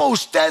tiempo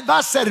usted va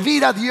a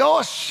servir a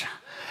Dios?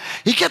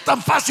 Y qué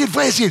tan fácil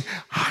fue decir,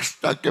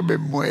 hasta que me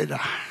muera,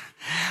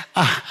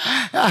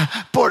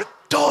 por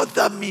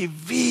toda mi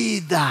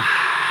vida.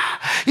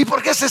 ¿Y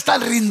por qué se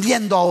están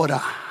rindiendo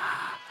ahora?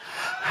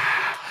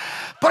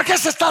 ¿Por qué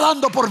se está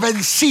dando por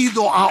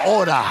vencido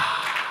ahora?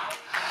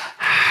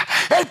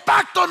 El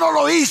pacto no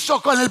lo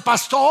hizo con el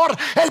pastor,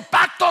 el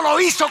pacto lo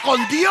hizo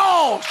con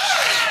Dios.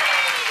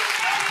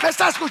 ¿Me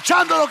está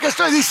escuchando lo que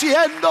estoy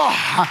diciendo?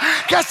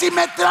 Que si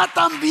me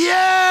tratan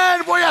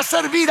bien, voy a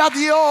servir a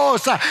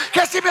Dios.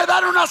 Que si me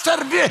dan una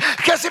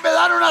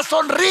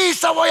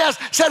sonrisa, voy a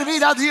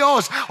servir a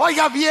Dios.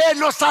 Oiga bien,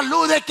 lo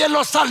salude quien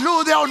lo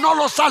salude o no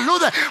lo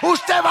salude,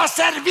 usted va a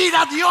servir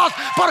a Dios,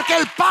 porque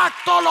el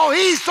pacto lo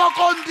hizo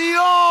con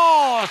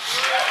Dios.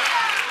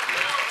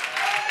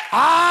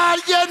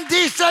 Alguien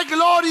dice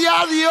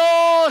gloria a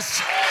Dios.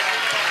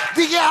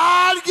 Dije,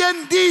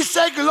 alguien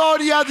dice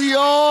gloria a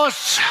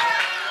Dios.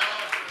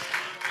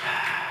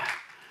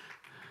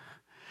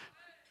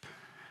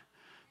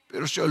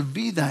 Pero se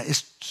olvida,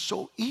 it's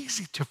so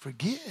easy to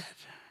forget.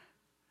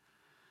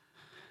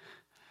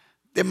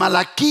 De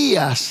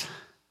Malaquías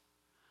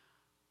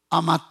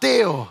a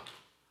Mateo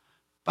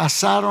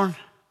pasaron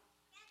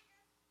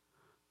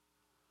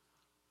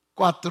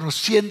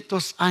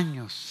 400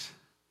 años.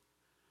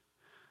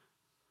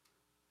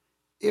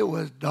 It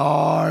was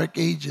dark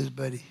ages,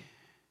 buddy.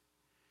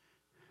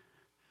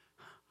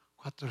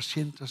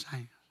 400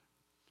 años.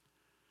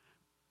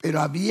 Pero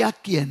había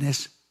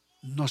quienes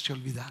no se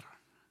olvidaron.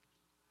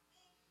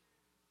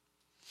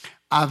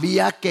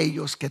 Había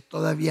aquellos que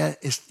todavía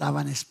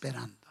estaban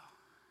esperando.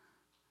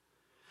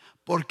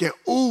 Porque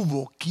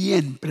hubo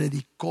quien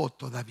predicó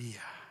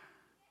todavía.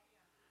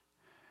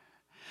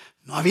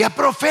 No había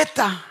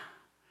profeta.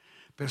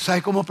 Pero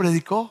 ¿sabe cómo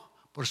predicó?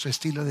 Por su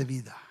estilo de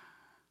vida.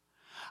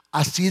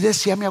 Así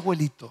decía mi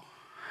abuelito.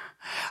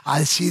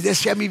 Así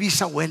decía mi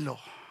bisabuelo.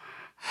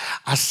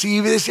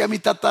 Así decía mi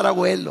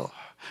tatarabuelo.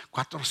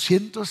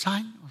 400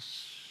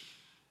 años.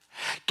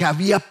 Que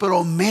había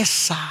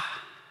promesa.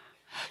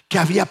 Que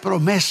había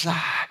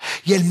promesa.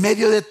 Y en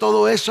medio de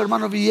todo eso,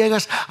 hermano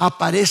Villegas,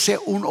 aparece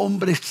un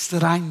hombre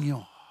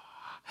extraño.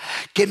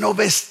 Que no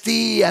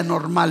vestía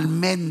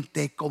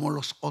normalmente como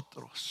los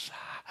otros.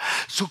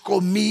 Su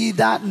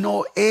comida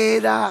no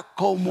era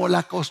como la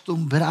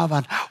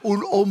acostumbraban.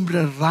 Un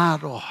hombre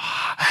raro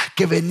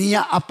que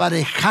venía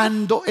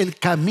aparejando el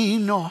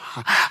camino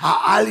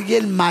a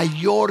alguien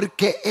mayor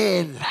que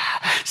él.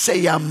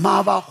 Se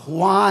llamaba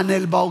Juan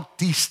el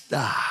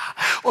Bautista.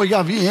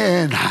 Oiga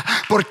bien,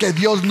 porque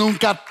Dios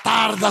nunca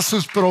tarda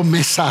sus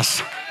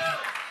promesas.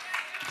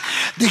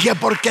 Dije,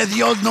 porque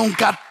Dios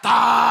nunca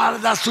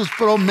tarda sus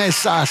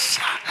promesas.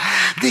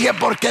 Dije,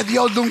 porque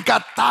Dios nunca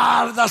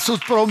tarda sus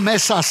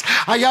promesas.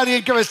 Hay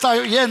alguien que me está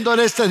oyendo en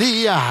este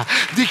día.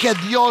 Dije,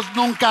 Dios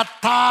nunca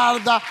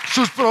tarda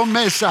sus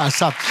promesas.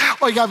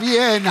 Oiga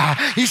bien,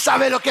 y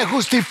sabe lo que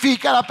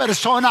justifica a la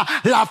persona: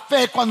 la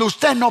fe. Cuando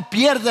usted no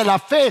pierde la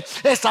fe,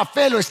 esa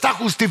fe lo está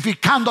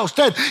justificando a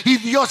usted, y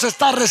Dios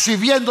está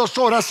recibiendo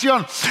su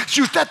oración.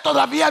 Si usted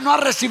todavía no ha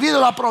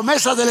recibido la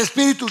promesa del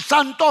Espíritu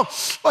Santo,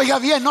 oiga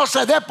bien, no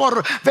se dé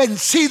por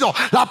vencido.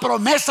 La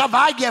promesa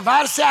va a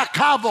llevarse a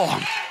cabo.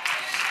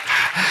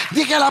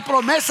 Dije, la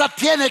promesa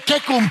tiene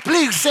que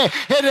cumplirse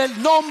en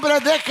el nombre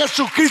de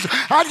Jesucristo.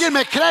 ¿Alguien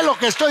me cree lo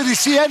que estoy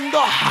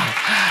diciendo?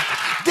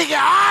 Dije,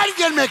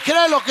 ¿alguien me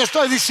cree lo que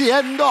estoy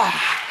diciendo?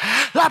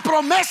 La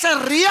promesa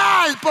es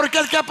real, porque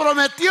el que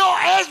prometió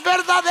es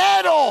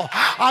verdadero.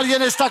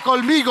 ¿Alguien está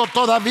conmigo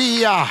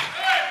todavía?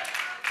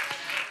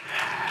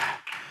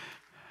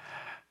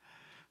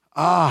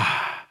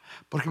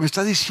 Porque me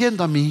está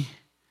diciendo a mí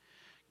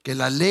que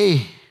la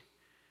ley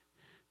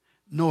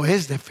no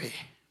es de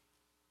fe.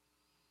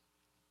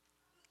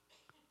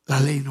 La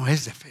ley no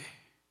es de fe,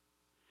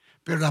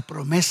 pero la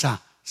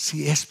promesa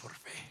sí es por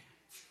fe.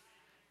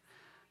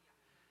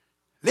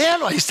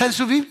 Léalo, ahí está en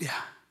su Biblia.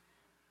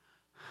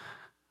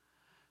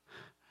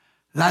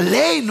 La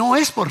ley no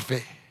es por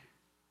fe,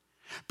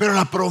 pero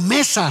la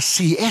promesa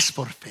sí es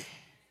por fe.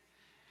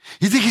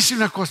 Y dígase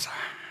una cosa: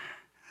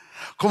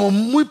 como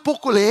muy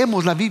poco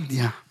leemos la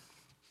Biblia,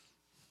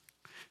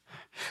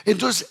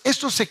 entonces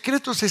estos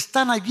secretos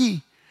están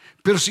allí,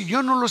 pero si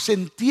yo no los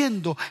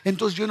entiendo,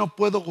 entonces yo no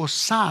puedo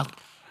gozar.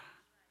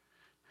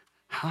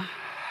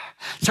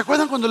 ¿Se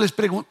acuerdan cuando les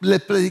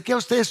prediqué a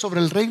ustedes sobre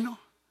el reino?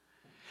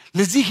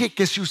 Les dije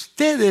que si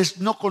ustedes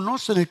no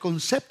conocen el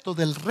concepto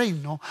del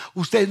reino,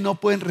 ustedes no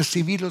pueden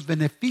recibir los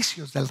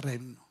beneficios del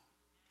reino.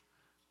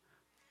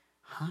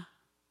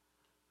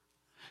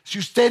 Si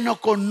usted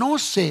no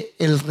conoce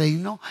el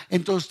reino,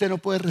 entonces usted no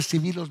puede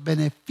recibir los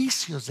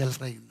beneficios del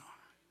reino.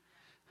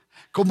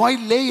 Como hay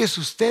leyes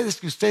ustedes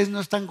que ustedes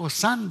no están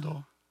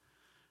gozando,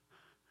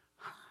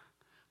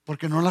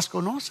 porque no las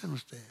conocen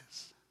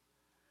ustedes.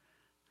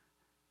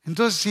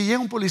 Entonces, si llega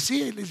un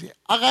policía y le dice,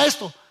 haga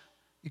esto,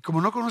 y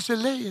como no conoce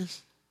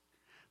leyes,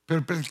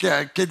 pero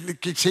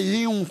que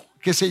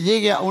se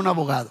llegue a un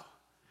abogado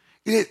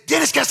y le dice,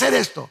 tienes que hacer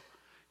esto,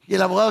 y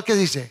el abogado, ¿qué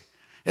dice?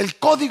 El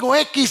código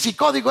X y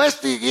código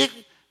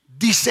y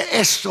dice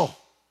eso,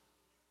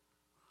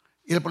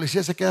 y el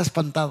policía se queda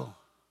espantado.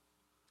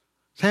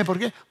 ¿Sabe por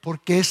qué?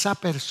 Porque esa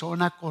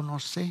persona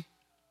conoce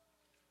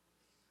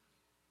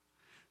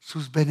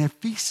sus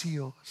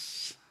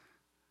beneficios.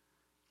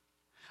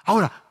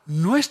 Ahora,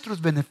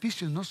 nuestros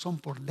beneficios no son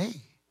por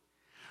ley.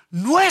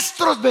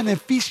 Nuestros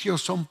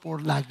beneficios son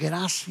por la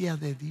gracia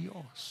de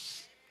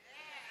Dios.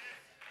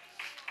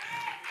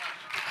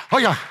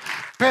 Oiga,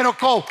 Pero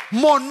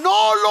como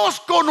no los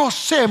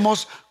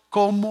conocemos,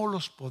 ¿cómo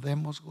los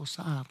podemos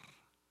gozar?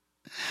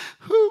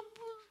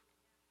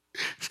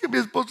 Es que mi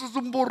esposo es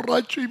un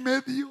borracho y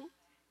medio.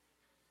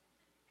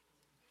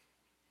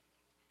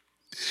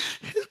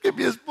 Es que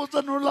mi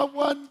esposa no la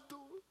aguanto.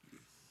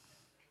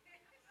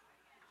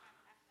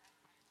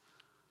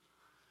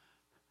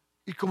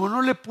 Y como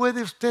no le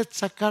puede usted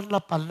sacar la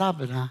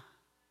palabra,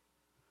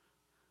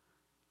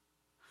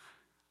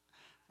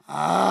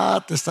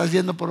 te estás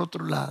yendo por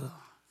otro lado.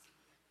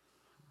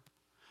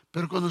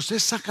 Pero cuando usted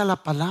saca la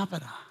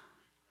palabra,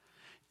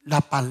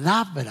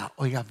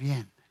 oiga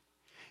bien,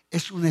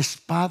 es una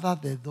espada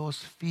de dos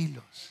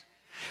filos.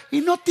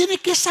 Y no tiene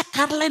que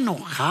sacarla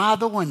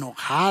enojado o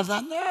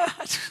enojada, no.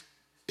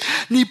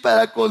 Ni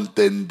para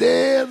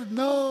contender,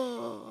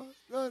 no.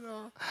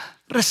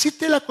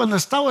 Recítela cuando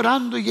está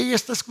orando y ella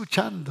está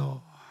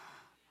escuchando.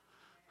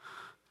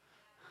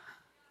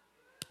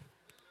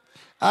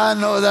 I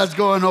know that's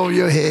going over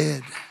your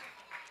head.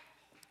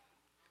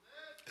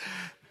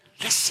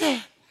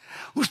 Listen,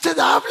 usted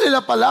hable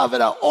la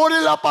palabra,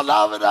 ore la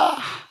palabra.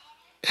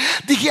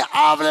 Dije,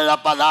 hable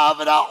la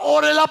palabra,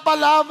 ore la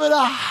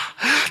palabra.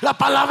 La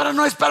palabra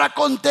no es para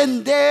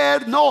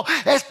contender, no,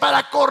 es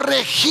para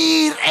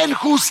corregir en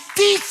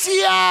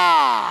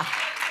justicia.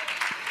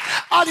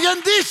 Alguien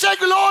dice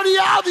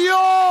gloria a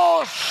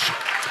Dios.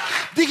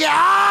 Dije,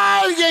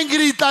 alguien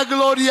grita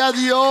gloria a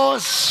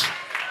Dios.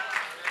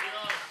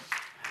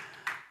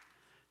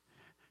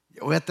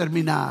 Yo voy a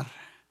terminar.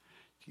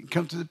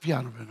 Come to the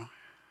piano, ¿no?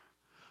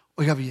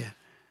 Oiga bien.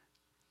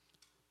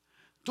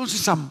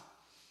 Entonces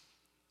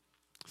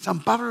San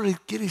Pablo le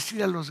quiere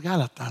decir a los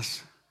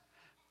Gálatas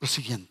lo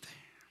siguiente: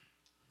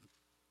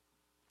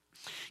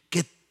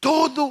 que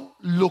todo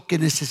lo que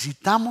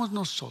necesitamos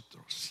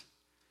nosotros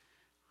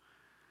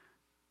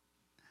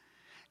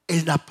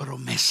es la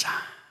promesa.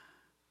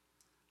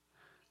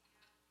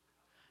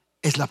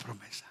 Es la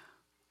promesa.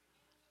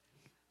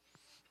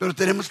 Pero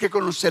tenemos que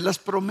conocer las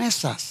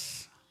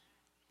promesas.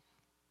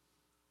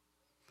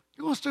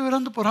 Yo no estoy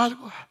orando por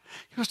algo.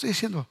 Yo estoy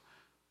diciendo,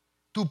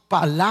 tu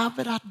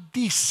palabra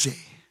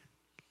dice.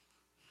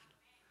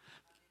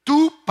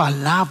 Tu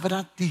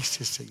palabra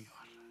dice, Señor.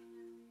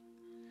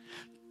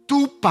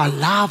 Tu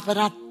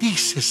palabra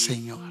dice,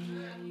 Señor.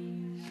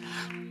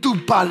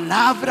 Tu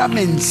palabra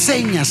me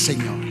enseña,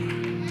 Señor.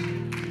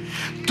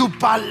 Tu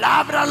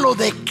palabra lo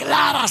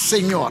declara,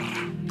 Señor.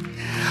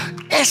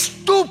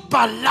 Es tu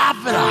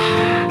palabra.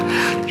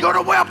 Yo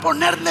no voy a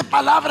ponerle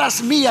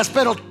palabras mías,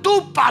 pero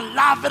tu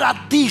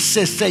palabra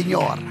dice,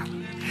 Señor.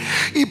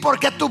 Y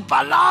porque tu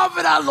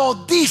palabra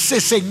lo dice,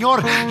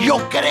 Señor,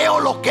 yo creo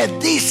lo que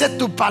dice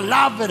tu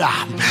palabra.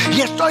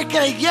 Y estoy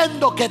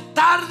creyendo que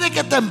tarde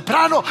que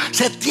temprano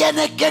se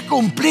tiene que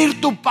cumplir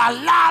tu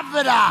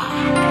palabra.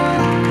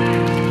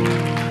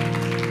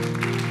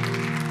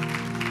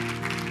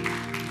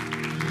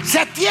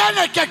 Se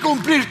tiene que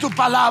cumplir tu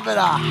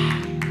palabra.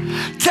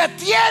 Se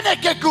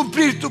tiene que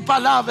cumplir tu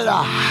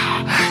palabra.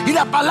 Y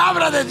la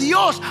palabra de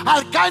Dios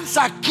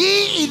alcanza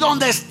aquí y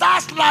donde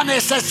estás la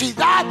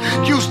necesidad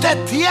que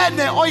usted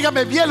tiene.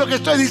 Óigame bien lo que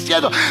estoy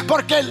diciendo,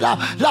 porque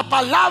la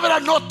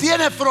palabra no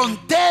tiene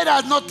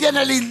fronteras, no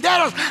tiene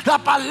linderos. La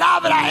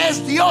palabra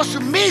es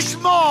Dios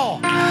mismo.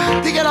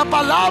 Diga, la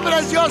palabra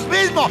es Dios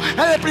mismo.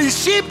 En el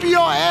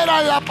principio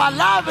era la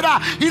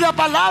palabra, y la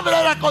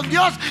palabra era con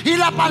Dios, y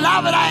la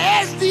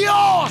palabra es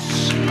Dios.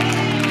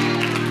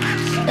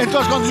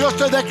 Entonces, cuando yo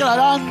estoy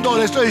declarando,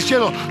 le estoy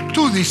diciendo,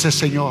 tú dices,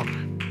 Señor.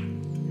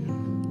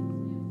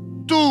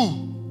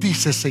 Tú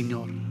dices,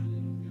 Señor.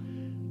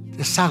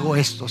 Deshago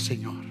esto,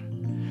 Señor.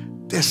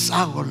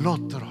 Deshago lo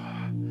otro.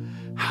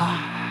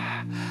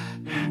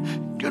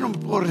 Yo no me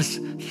puedo.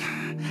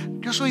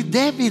 Yo soy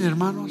débil,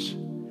 hermanos.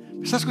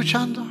 ¿Me está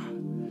escuchando?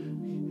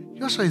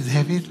 Yo soy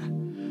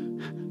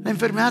débil. La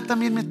enfermedad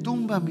también me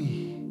tumba a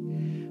mí.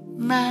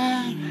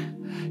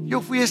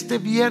 Yo fui este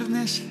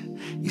viernes,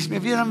 y si me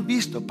hubieran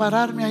visto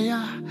pararme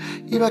allá,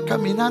 iba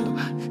caminando,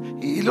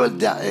 y luego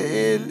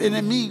el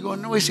enemigo,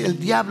 no es el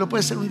diablo,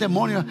 puede ser un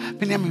demonio,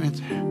 venía a mi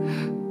mente.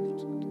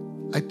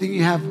 I think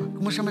you have,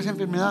 ¿cómo se llama esa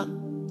enfermedad?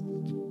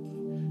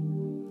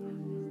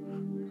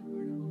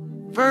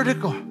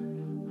 Vértigo.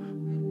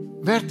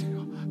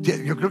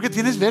 Yo creo que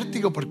tienes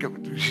vértigo, porque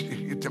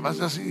te vas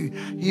así.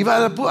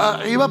 Iba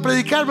a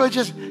predicar, pero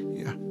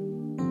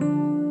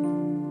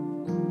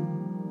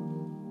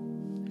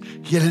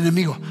y el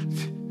enemigo,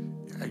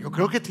 yo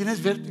creo que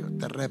tienes vértigo.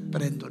 Te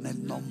reprendo en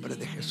el nombre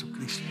de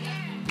Jesucristo.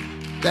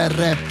 Te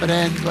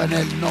reprendo en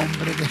el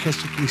nombre de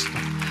Jesucristo.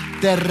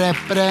 Te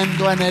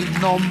reprendo en el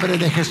nombre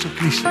de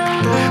Jesucristo.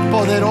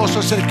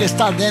 Poderoso es el que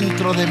está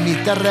dentro de mí.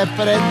 Te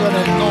reprendo en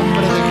el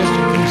nombre de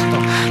Jesucristo.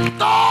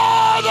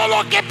 Todo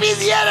lo que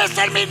pidieres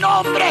en mi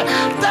nombre,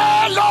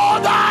 te lo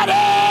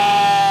daré.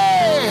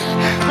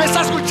 ¿Me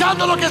está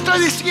escuchando lo que estoy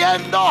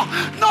diciendo?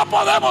 No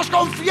podemos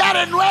confiar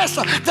en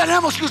nuestro.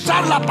 Tenemos que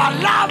usar la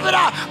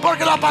palabra,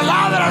 porque la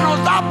palabra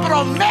nos da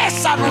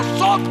promesa a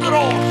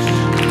nosotros.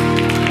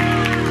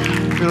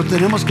 Pero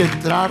tenemos que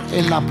entrar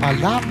en la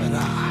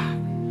palabra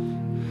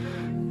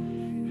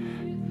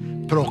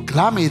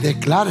proclame y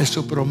declare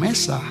su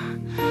promesa.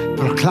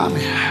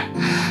 Proclame.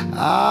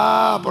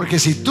 Porque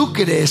si tú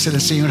crees en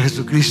el Señor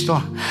Jesucristo,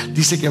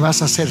 dice que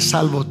vas a ser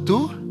salvo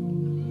tú.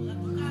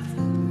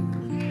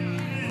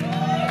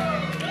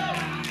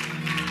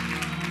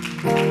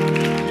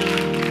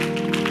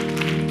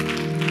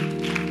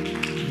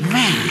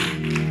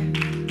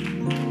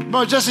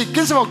 Bueno, Jesse,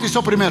 ¿quién se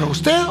bautizó primero?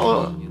 ¿Usted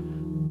o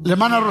la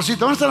hermana Rosita?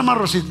 ¿Dónde está la hermana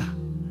Rosita?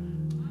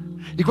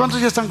 ¿Y cuántos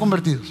ya están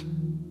convertidos?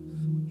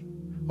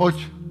 8.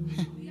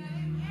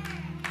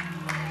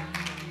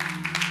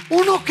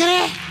 Uno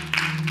cree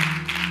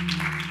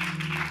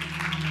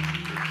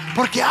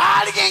porque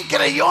alguien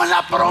creyó en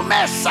la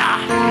promesa.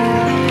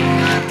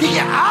 Dije,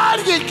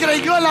 alguien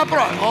creyó en la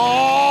promesa.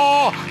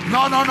 Oh,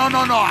 no.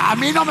 A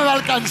mí no me va a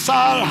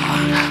alcanzar.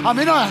 A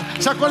mí no.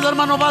 ¿Se acuerda,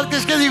 hermano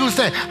Vázquez? ¿Qué dijo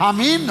usted? A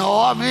mí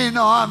no.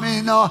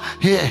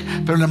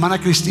 Pero la hermana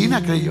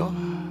Cristina creyó.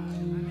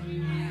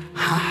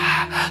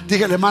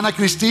 Dije, la hermana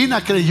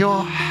Cristina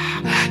creyó.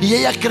 Y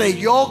ella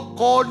creyó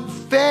con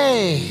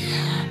fe.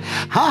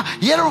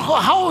 Y era un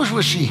joven. How old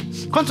was she?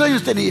 ¿Cuántos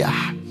años tenía?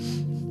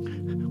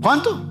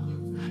 ¿Cuánto?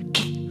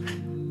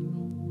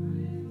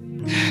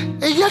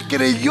 Ella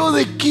creyó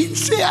de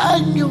 15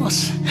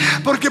 años,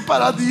 porque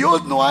para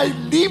Dios no hay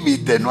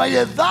límite, no hay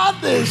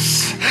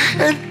edades.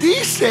 Él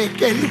dice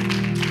que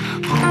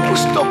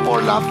justo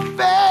por la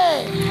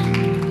fe.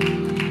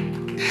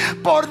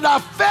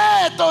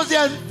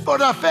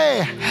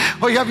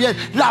 Oiga bien,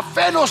 la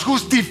fe nos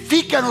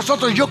justifica a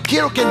nosotros. Yo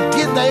quiero que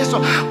entienda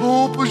eso.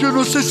 Pues yo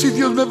no sé si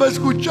Dios me va a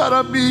escuchar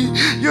a mí.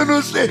 Yo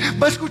no sé,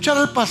 va a escuchar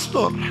al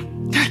pastor.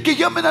 Que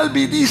llamen al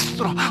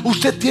ministro.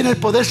 Usted tiene el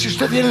poder si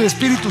usted tiene el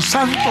Espíritu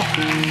Santo.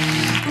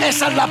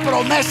 Esa es la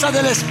promesa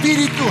del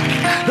Espíritu.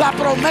 La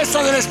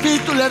promesa del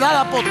Espíritu le da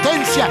la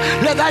potencia,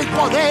 le da el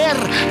poder.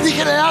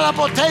 Dije, le da la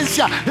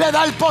potencia, le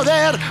da el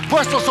poder.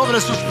 Puesto sobre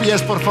sus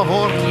pies, por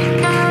favor.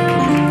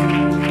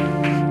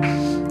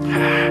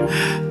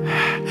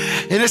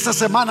 En esta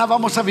semana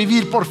vamos a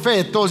vivir por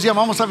fe. Todos ya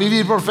vamos a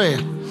vivir por fe.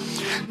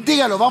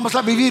 Dígalo, vamos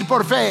a vivir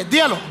por fe.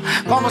 Dígalo,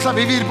 vamos a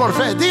vivir por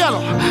fe.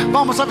 Dígalo,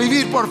 vamos a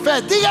vivir por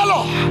fe.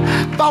 Dígalo,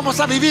 vamos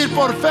a vivir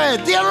por fe.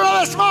 Dígalo una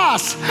vez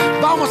más.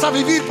 Vamos a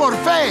vivir por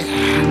fe.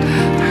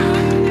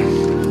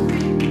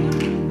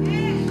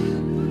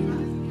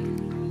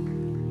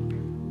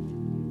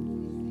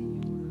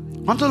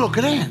 ¿Cuántos lo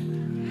creen?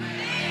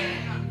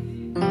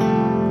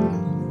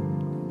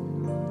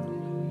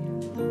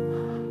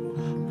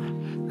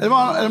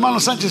 Hermano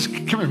Sánchez,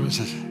 ¿qué me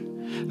pasa?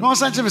 Hermano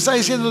Sánchez me está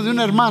diciendo de un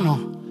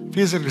hermano,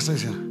 fíjense lo que está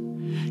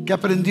diciendo, que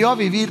aprendió a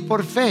vivir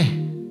por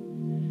fe.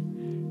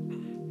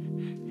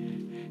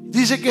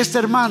 Dice que este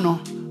hermano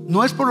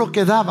no es por lo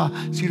que daba,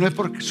 sino es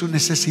por su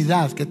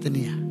necesidad que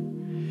tenía.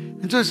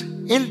 Entonces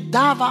él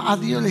daba a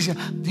Dios, le decía: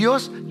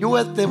 Dios,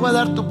 te voy a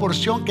dar tu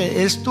porción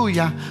que es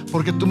tuya,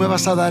 porque tú me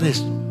vas a dar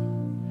esto.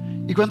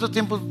 ¿Y cuánto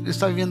tiempo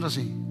está viviendo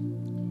así?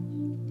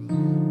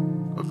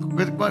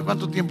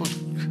 ¿Cuánto tiempo?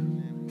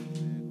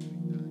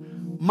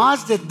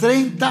 Más de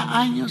 30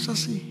 años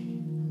así.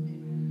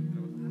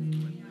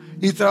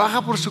 Y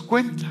trabaja por su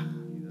cuenta.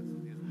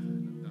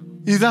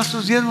 Y da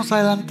sus diezmos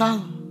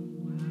adelantados.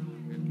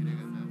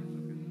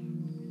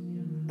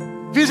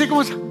 Fíjense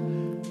cómo es.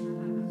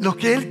 Lo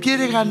que él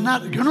quiere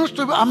ganar. Yo no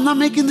estoy. I'm not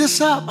making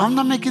this up.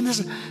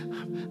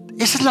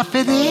 Esa es la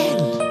fe de él.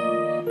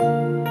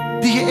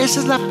 Dije, esa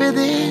es la fe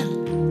de él.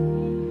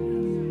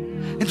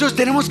 Entonces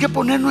tenemos que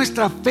poner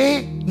nuestra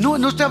fe. No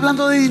estoy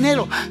hablando de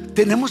dinero.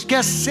 Tenemos que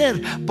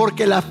hacer,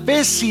 porque la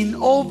fe sin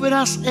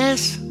obras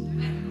es.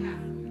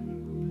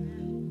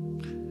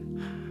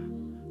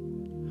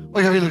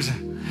 Oiga bien lo que dice.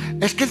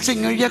 Es que el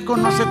Señor ya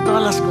conoce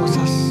todas las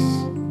cosas.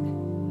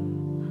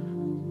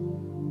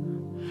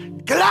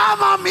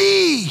 Clama a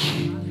mí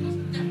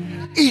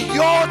y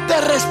yo te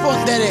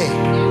responderé.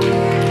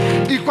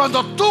 Y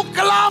cuando tú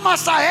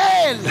clamas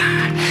a Él,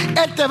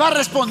 Él te va a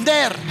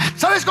responder.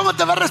 ¿Sabes cómo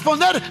te va a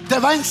responder? Te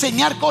va a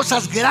enseñar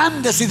cosas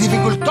grandes y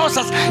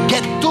dificultosas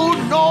que tú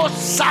no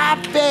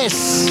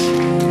sabes.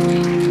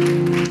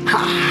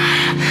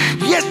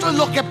 Y esto es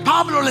lo que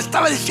Pablo le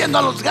estaba diciendo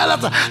a los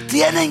Gálatas.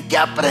 Tienen que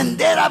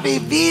aprender a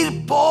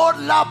vivir por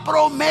la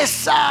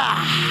promesa.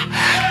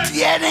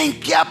 Tienen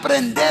que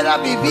aprender a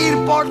vivir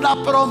por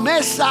la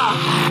promesa.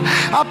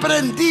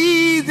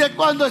 Aprendí de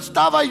cuando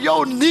estaba yo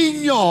un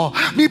niño.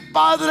 Mi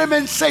padre me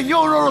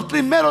enseñó uno de los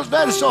primeros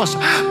versos.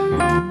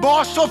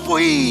 Mozo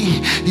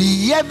fui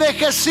y he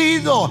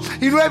envejecido,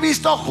 y no he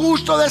visto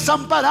justo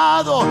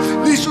desamparado,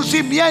 ni su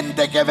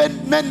simiente que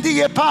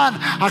mendigue pan.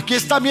 Aquí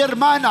está mi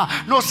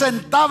hermana. Nos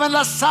sentaba en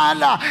la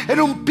sala, en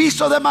un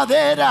piso de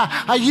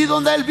madera, allí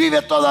donde él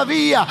vive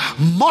todavía.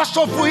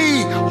 Mozo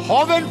fui,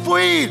 joven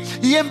fui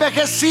y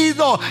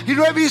envejecido, y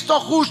no he visto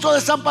justo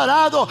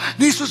desamparado,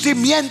 ni su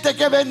simiente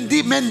que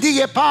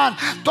mendigue pan.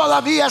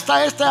 Todavía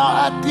hasta este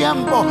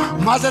tiempo,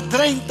 más de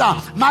 30,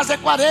 más de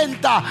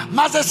 40,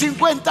 más de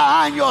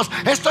 50 años,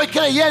 estoy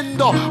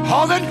creyendo.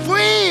 Joven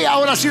fui,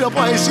 ahora sí lo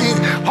puedo decir.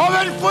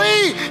 Joven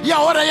fui y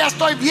ahora ya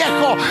estoy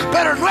viejo,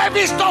 pero no he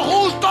visto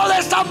justo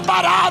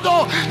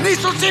desamparado, ni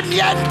su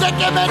simiente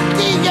que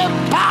mendigue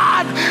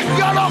pan.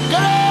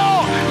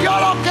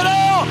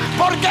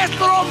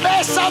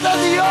 promesa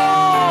de Dios.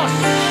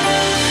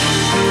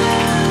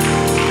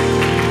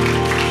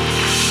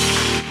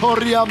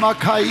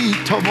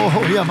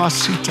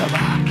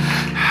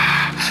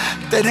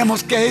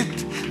 Tenemos que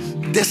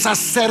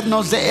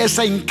deshacernos de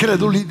esa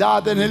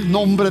incredulidad en el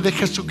nombre de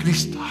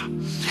Jesucristo.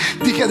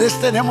 Dije,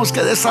 tenemos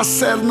que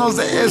deshacernos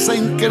de esa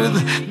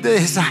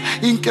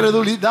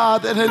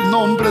incredulidad en el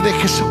nombre de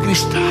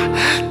Jesucristo.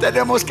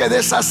 Tenemos que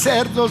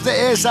deshacernos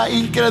de esa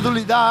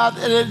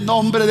incredulidad en el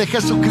nombre de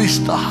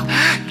Jesucristo.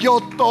 Yo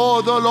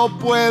todo lo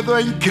puedo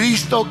en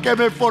Cristo que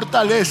me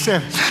fortalece.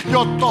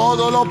 Yo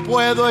todo lo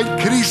puedo en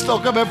Cristo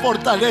que me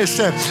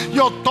fortalece.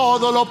 Yo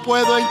todo lo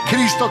puedo en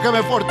Cristo que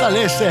me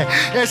fortalece.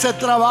 Ese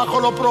trabajo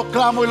lo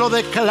proclamo y lo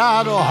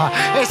declaro.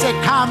 Ese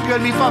cambio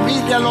en mi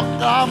familia lo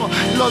clamo,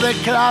 lo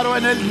declaro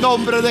en el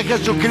nombre de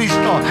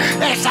Jesucristo.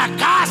 Esa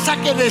casa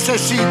que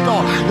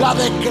necesito, la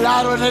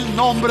declaro en el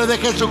nombre de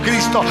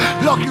Jesucristo.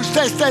 Lo que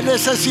usted esté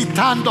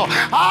necesitando,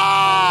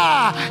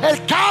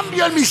 el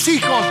cambio en mis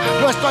hijos,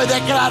 lo estoy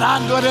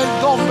declarando en el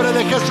nombre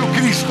de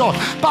Jesucristo.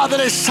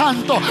 Padre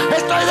Santo,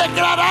 estoy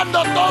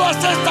declarando todas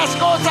estas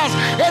cosas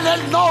en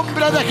el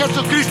nombre de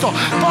Jesucristo.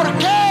 ¿Por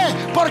qué?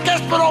 Porque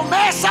es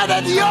promesa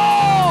de Dios.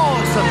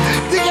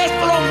 Diga, es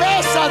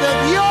promesa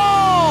de Dios.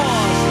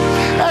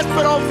 Es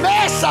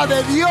promesa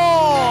de Dios.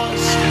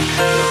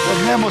 Pero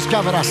tenemos que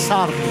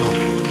abrazarlo.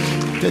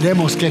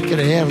 Tenemos que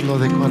creerlo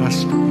de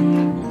corazón.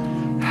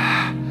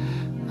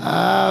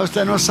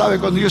 Usted no sabe,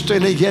 cuando yo estoy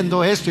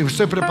leyendo esto y me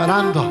estoy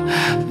preparando,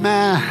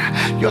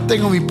 yo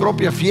tengo mi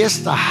propia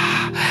fiesta.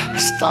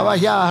 Estaba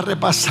ya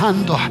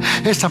repasando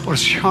esa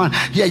porción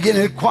y allí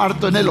en el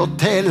cuarto, en el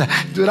hotel,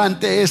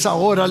 durante esa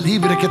hora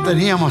libre que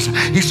teníamos,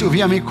 y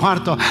subí a mi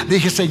cuarto,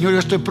 dije: Señor, yo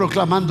estoy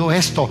proclamando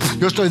esto,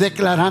 yo estoy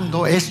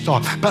declarando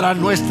esto para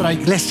nuestra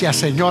iglesia,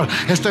 Señor.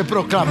 Estoy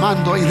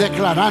proclamando y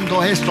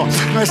declarando esto.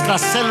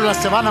 Nuestras células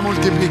se van a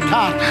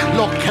multiplicar.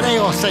 Lo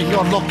creo,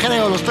 Señor, lo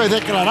creo, lo estoy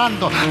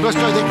declarando, lo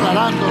estoy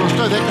declarando, lo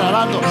estoy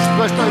declarando,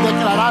 lo estoy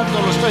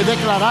declarando, lo estoy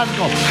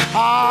declarando.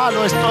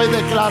 Lo estoy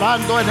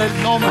declarando en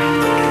el nombre.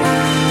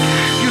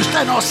 Y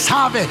usted no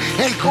sabe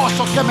el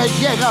gozo que me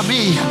llega a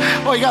mí.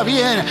 Oiga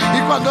bien,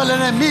 y cuando el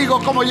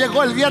enemigo, como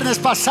llegó el viernes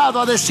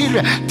pasado a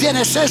decirme: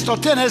 tienes esto,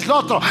 tienes lo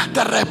otro,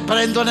 te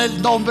reprendo en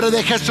el nombre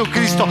de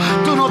Jesucristo.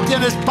 Tú no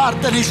tienes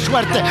parte ni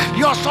suerte.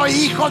 Yo soy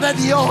hijo de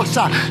Dios.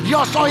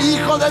 Yo soy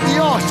hijo de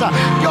Dios.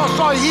 Yo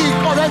soy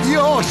hijo de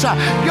Dios.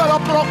 Yo lo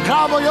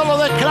proclamo, yo lo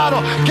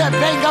declaro. Que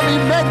venga a mi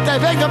mente,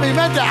 venga a mi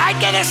mente. Hay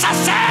que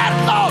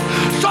deshacernos.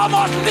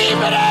 Somos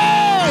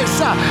libres.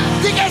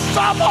 Diga: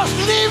 somos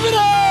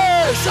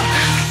libres.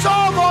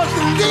 Somos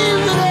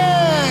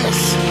libres.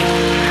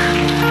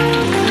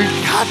 We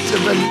got to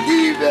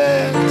believe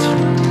it.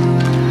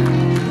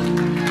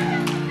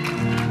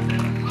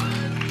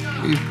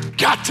 We've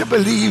got to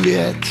believe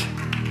it.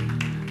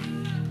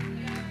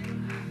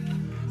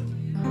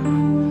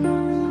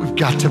 We've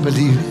got to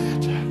believe it.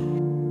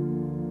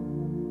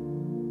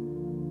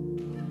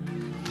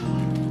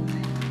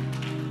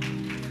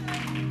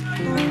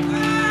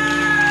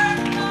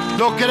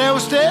 ¿Lo cree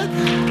usted?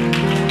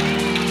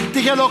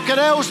 Dije, ¿lo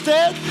cree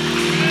usted?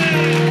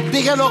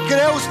 Dije, ¿lo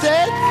cree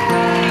usted?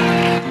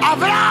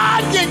 Habrá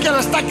alguien que lo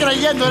está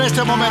creyendo en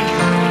este momento.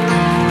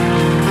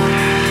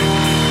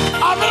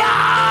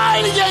 Habrá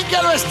alguien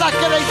que lo está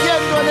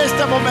creyendo en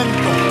este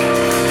momento.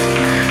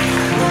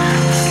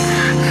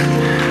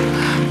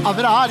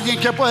 Habrá alguien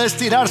que pueda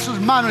estirar sus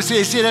manos y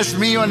decir: es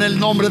mío en el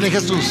nombre de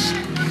Jesús.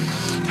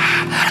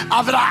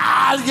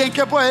 Habrá alguien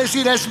que pueda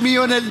decir: es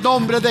mío en el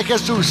nombre de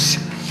Jesús.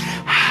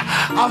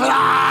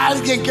 Habrá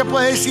alguien que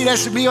puede decir: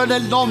 es mío en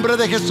el nombre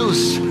de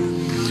Jesús.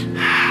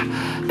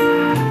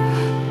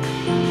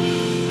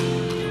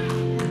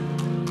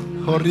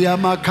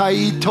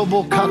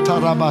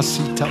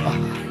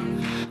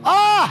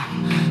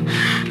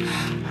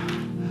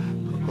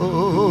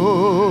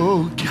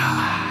 Oh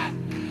God.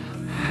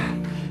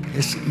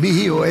 Es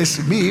mío,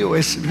 es mío,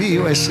 es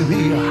mío, es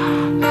mío.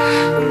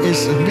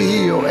 Es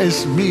mío,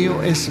 es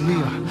mío, es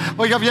mío.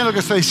 Oiga bien lo que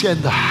estoy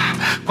diciendo.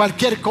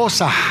 Cualquier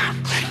cosa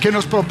que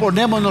nos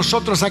proponemos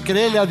nosotros a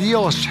creerle a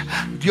Dios,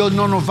 Dios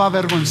no nos va a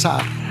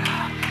avergonzar.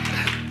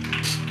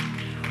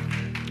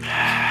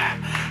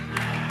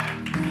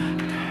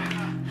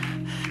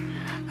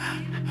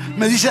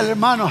 Me dice el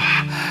hermano,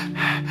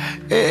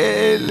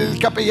 el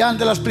capellán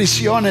de las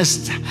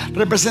prisiones,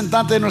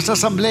 representante de nuestra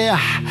asamblea,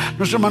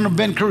 nuestro hermano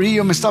Ben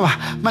Carrillo, me estaba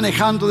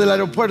manejando del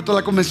aeropuerto a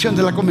la convención.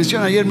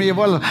 Ayer me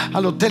llevó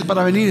al hotel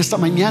para venir esta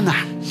mañana.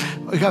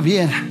 Oiga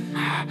bien,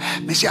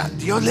 me decía: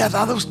 Dios le ha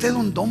dado a usted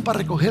un don para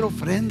recoger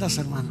ofrendas,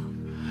 hermano.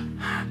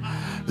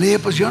 Le dije: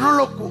 pues yo no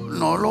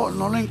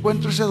lo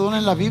encuentro ese don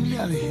en la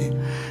Biblia. Le dije: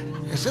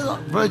 ese don,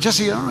 pero yo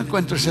no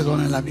encuentro ese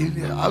don en la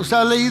Biblia. ¿Usted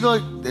ha leído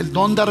el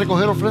don de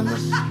recoger ofrendas?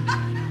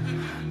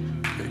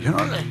 Yo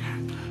no le.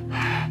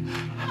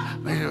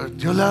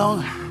 Dios le ha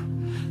dado.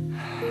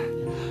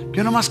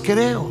 Yo nomás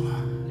creo.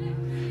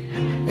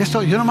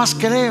 Esto, yo nomás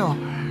creo.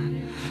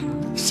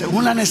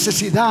 Según la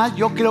necesidad,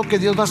 yo creo que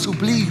Dios va a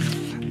suplir.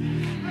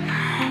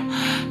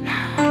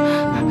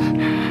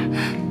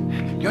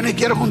 Yo Yo ni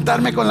quiero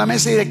juntarme con la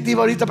mesa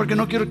directiva ahorita porque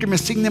no quiero que me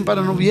asignen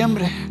para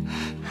noviembre.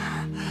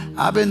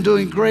 I've been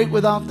doing great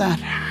without that.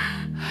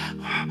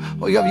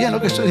 Oiga bien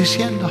lo que estoy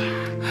diciendo.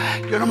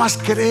 Yo nomás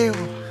creo.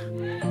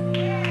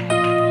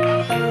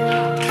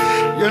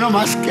 Yo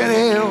nomás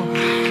creo.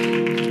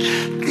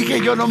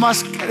 Dije, yo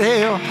nomás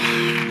creo.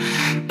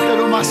 Yo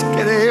nomás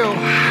creo.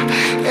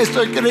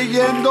 Estoy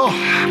creyendo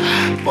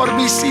por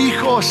mis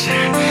hijos.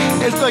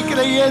 Estoy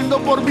creyendo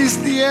por mis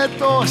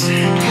nietos.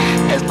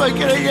 Estoy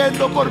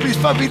creyendo por mis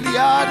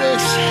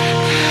familiares.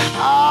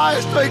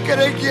 Estoy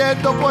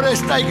creyendo por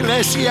esta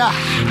iglesia.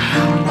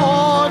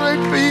 Oro y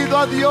pido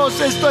a Dios.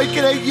 Estoy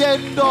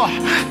creyendo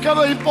que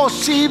lo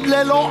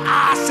imposible lo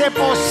hace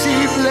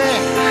posible.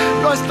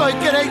 Lo estoy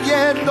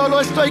creyendo,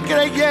 lo estoy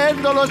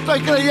creyendo, lo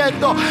estoy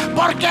creyendo,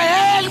 porque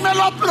Él me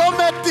lo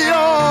prometió,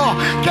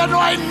 que no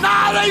hay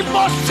nada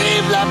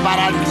imposible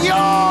para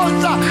Dios,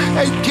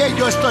 en que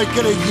yo estoy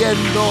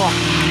creyendo.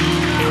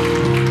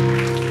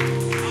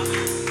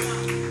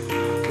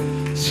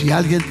 Si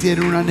alguien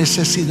tiene una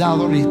necesidad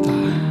ahorita,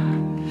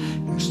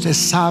 usted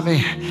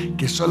sabe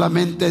que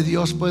solamente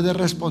Dios puede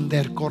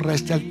responder, corre a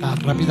este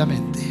altar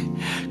rápidamente.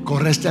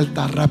 Corre a este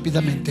altar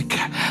rápidamente.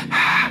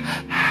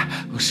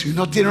 Si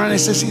uno tiene una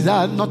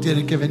necesidad, no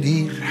tiene que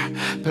venir.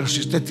 Pero si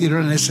usted tiene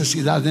una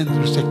necesidad dentro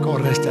de usted,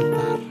 corre a este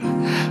altar.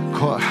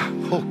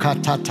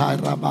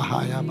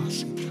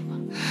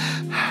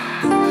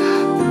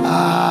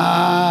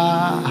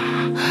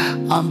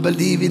 I'm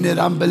believing it,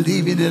 I'm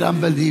believing it, I'm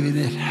believing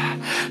it.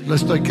 Lo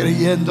estoy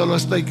creyendo, lo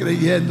estoy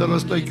creyendo, lo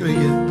estoy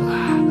creyendo.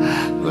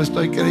 Lo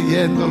estoy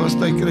creyendo, lo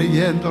estoy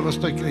creyendo, lo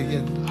estoy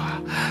creyendo.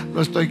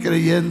 Lo estoy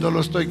creyendo,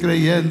 lo estoy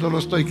creyendo, lo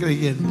estoy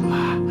creyendo.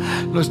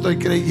 Lo estoy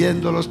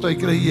creyendo, lo estoy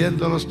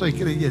creyendo, lo estoy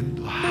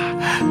creyendo.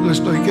 Lo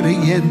estoy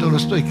creyendo, lo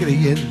estoy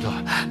creyendo.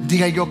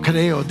 Diga yo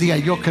creo, diga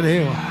yo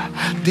creo.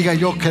 Diga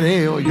yo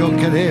creo, yo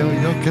creo,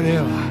 yo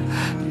creo.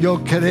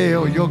 Yo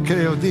creo, yo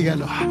creo,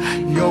 dígalo.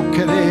 Yo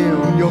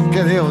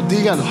creo,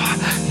 dígalo.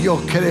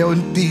 Yo creo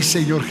en ti,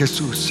 Señor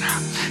Jesús.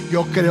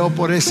 Yo creo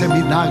por ese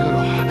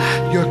milagro.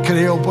 Yo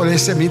creo por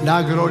ese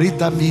milagro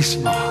ahorita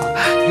mismo.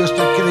 Yo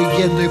estoy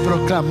creyendo y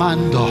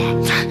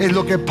proclamando. Es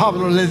lo que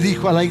Pablo le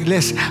dijo a la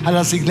iglesia, a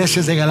las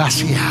iglesias de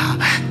Galacia.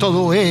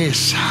 Todo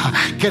es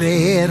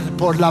creer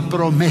por la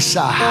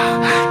promesa.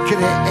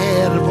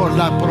 Creer por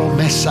la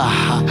promesa.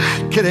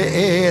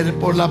 Creer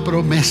por la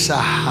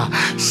promesa.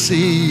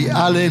 Sí,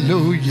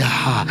 aleluya.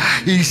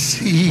 Y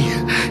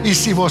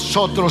si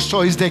vosotros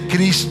sois de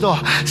Cristo,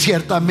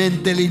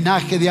 ciertamente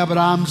linaje de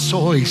Abraham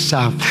sois,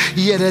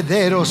 y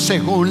herederos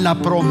según la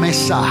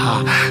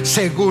promesa.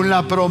 Según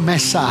la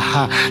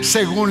promesa.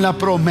 Según la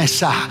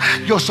promesa.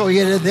 Yo soy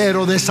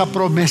heredero de esa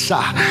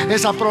promesa.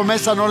 Esa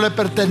promesa no le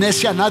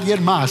pertenece a nadie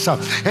más.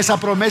 Esa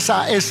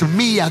promesa es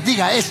mía.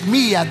 Diga, es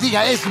mía.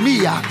 Diga, es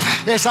mía.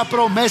 Esa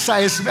promesa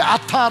es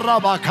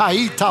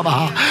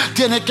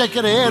tiene que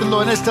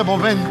creerlo en este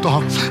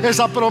momento.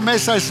 Esa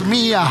promesa es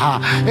mía.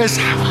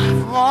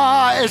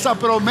 Esa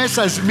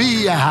promesa es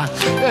mía.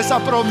 Esa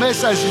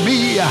promesa es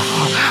mía.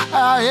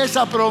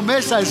 Esa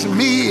promesa es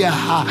mía.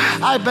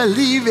 I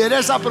believe it.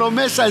 Esa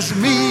promesa es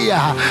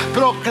mía.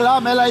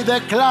 Proclámela y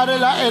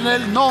declárela en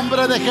el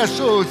nombre de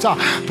Jesús.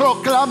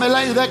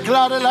 Proclámela y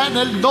declárela en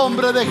el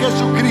nombre de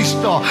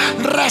Jesucristo.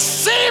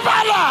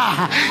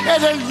 Recíbala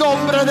en el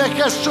nombre de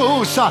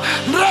Jesús.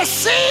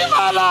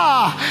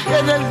 Recíbala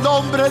en el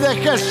nombre de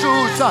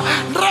Jesús.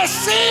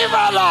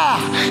 Recíbala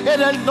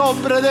en el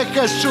nombre de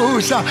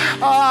Jesús.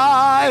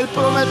 Él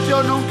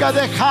prometió nunca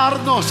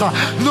dejarnos,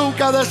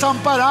 nunca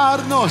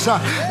desampararnos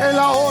en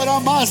la hora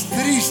más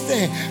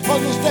triste,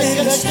 cuando usted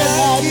cree que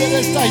nadie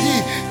está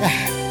allí.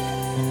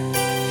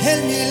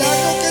 El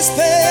milagro que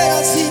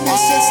esperas, y me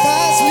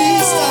estás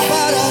lista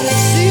para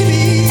recibir.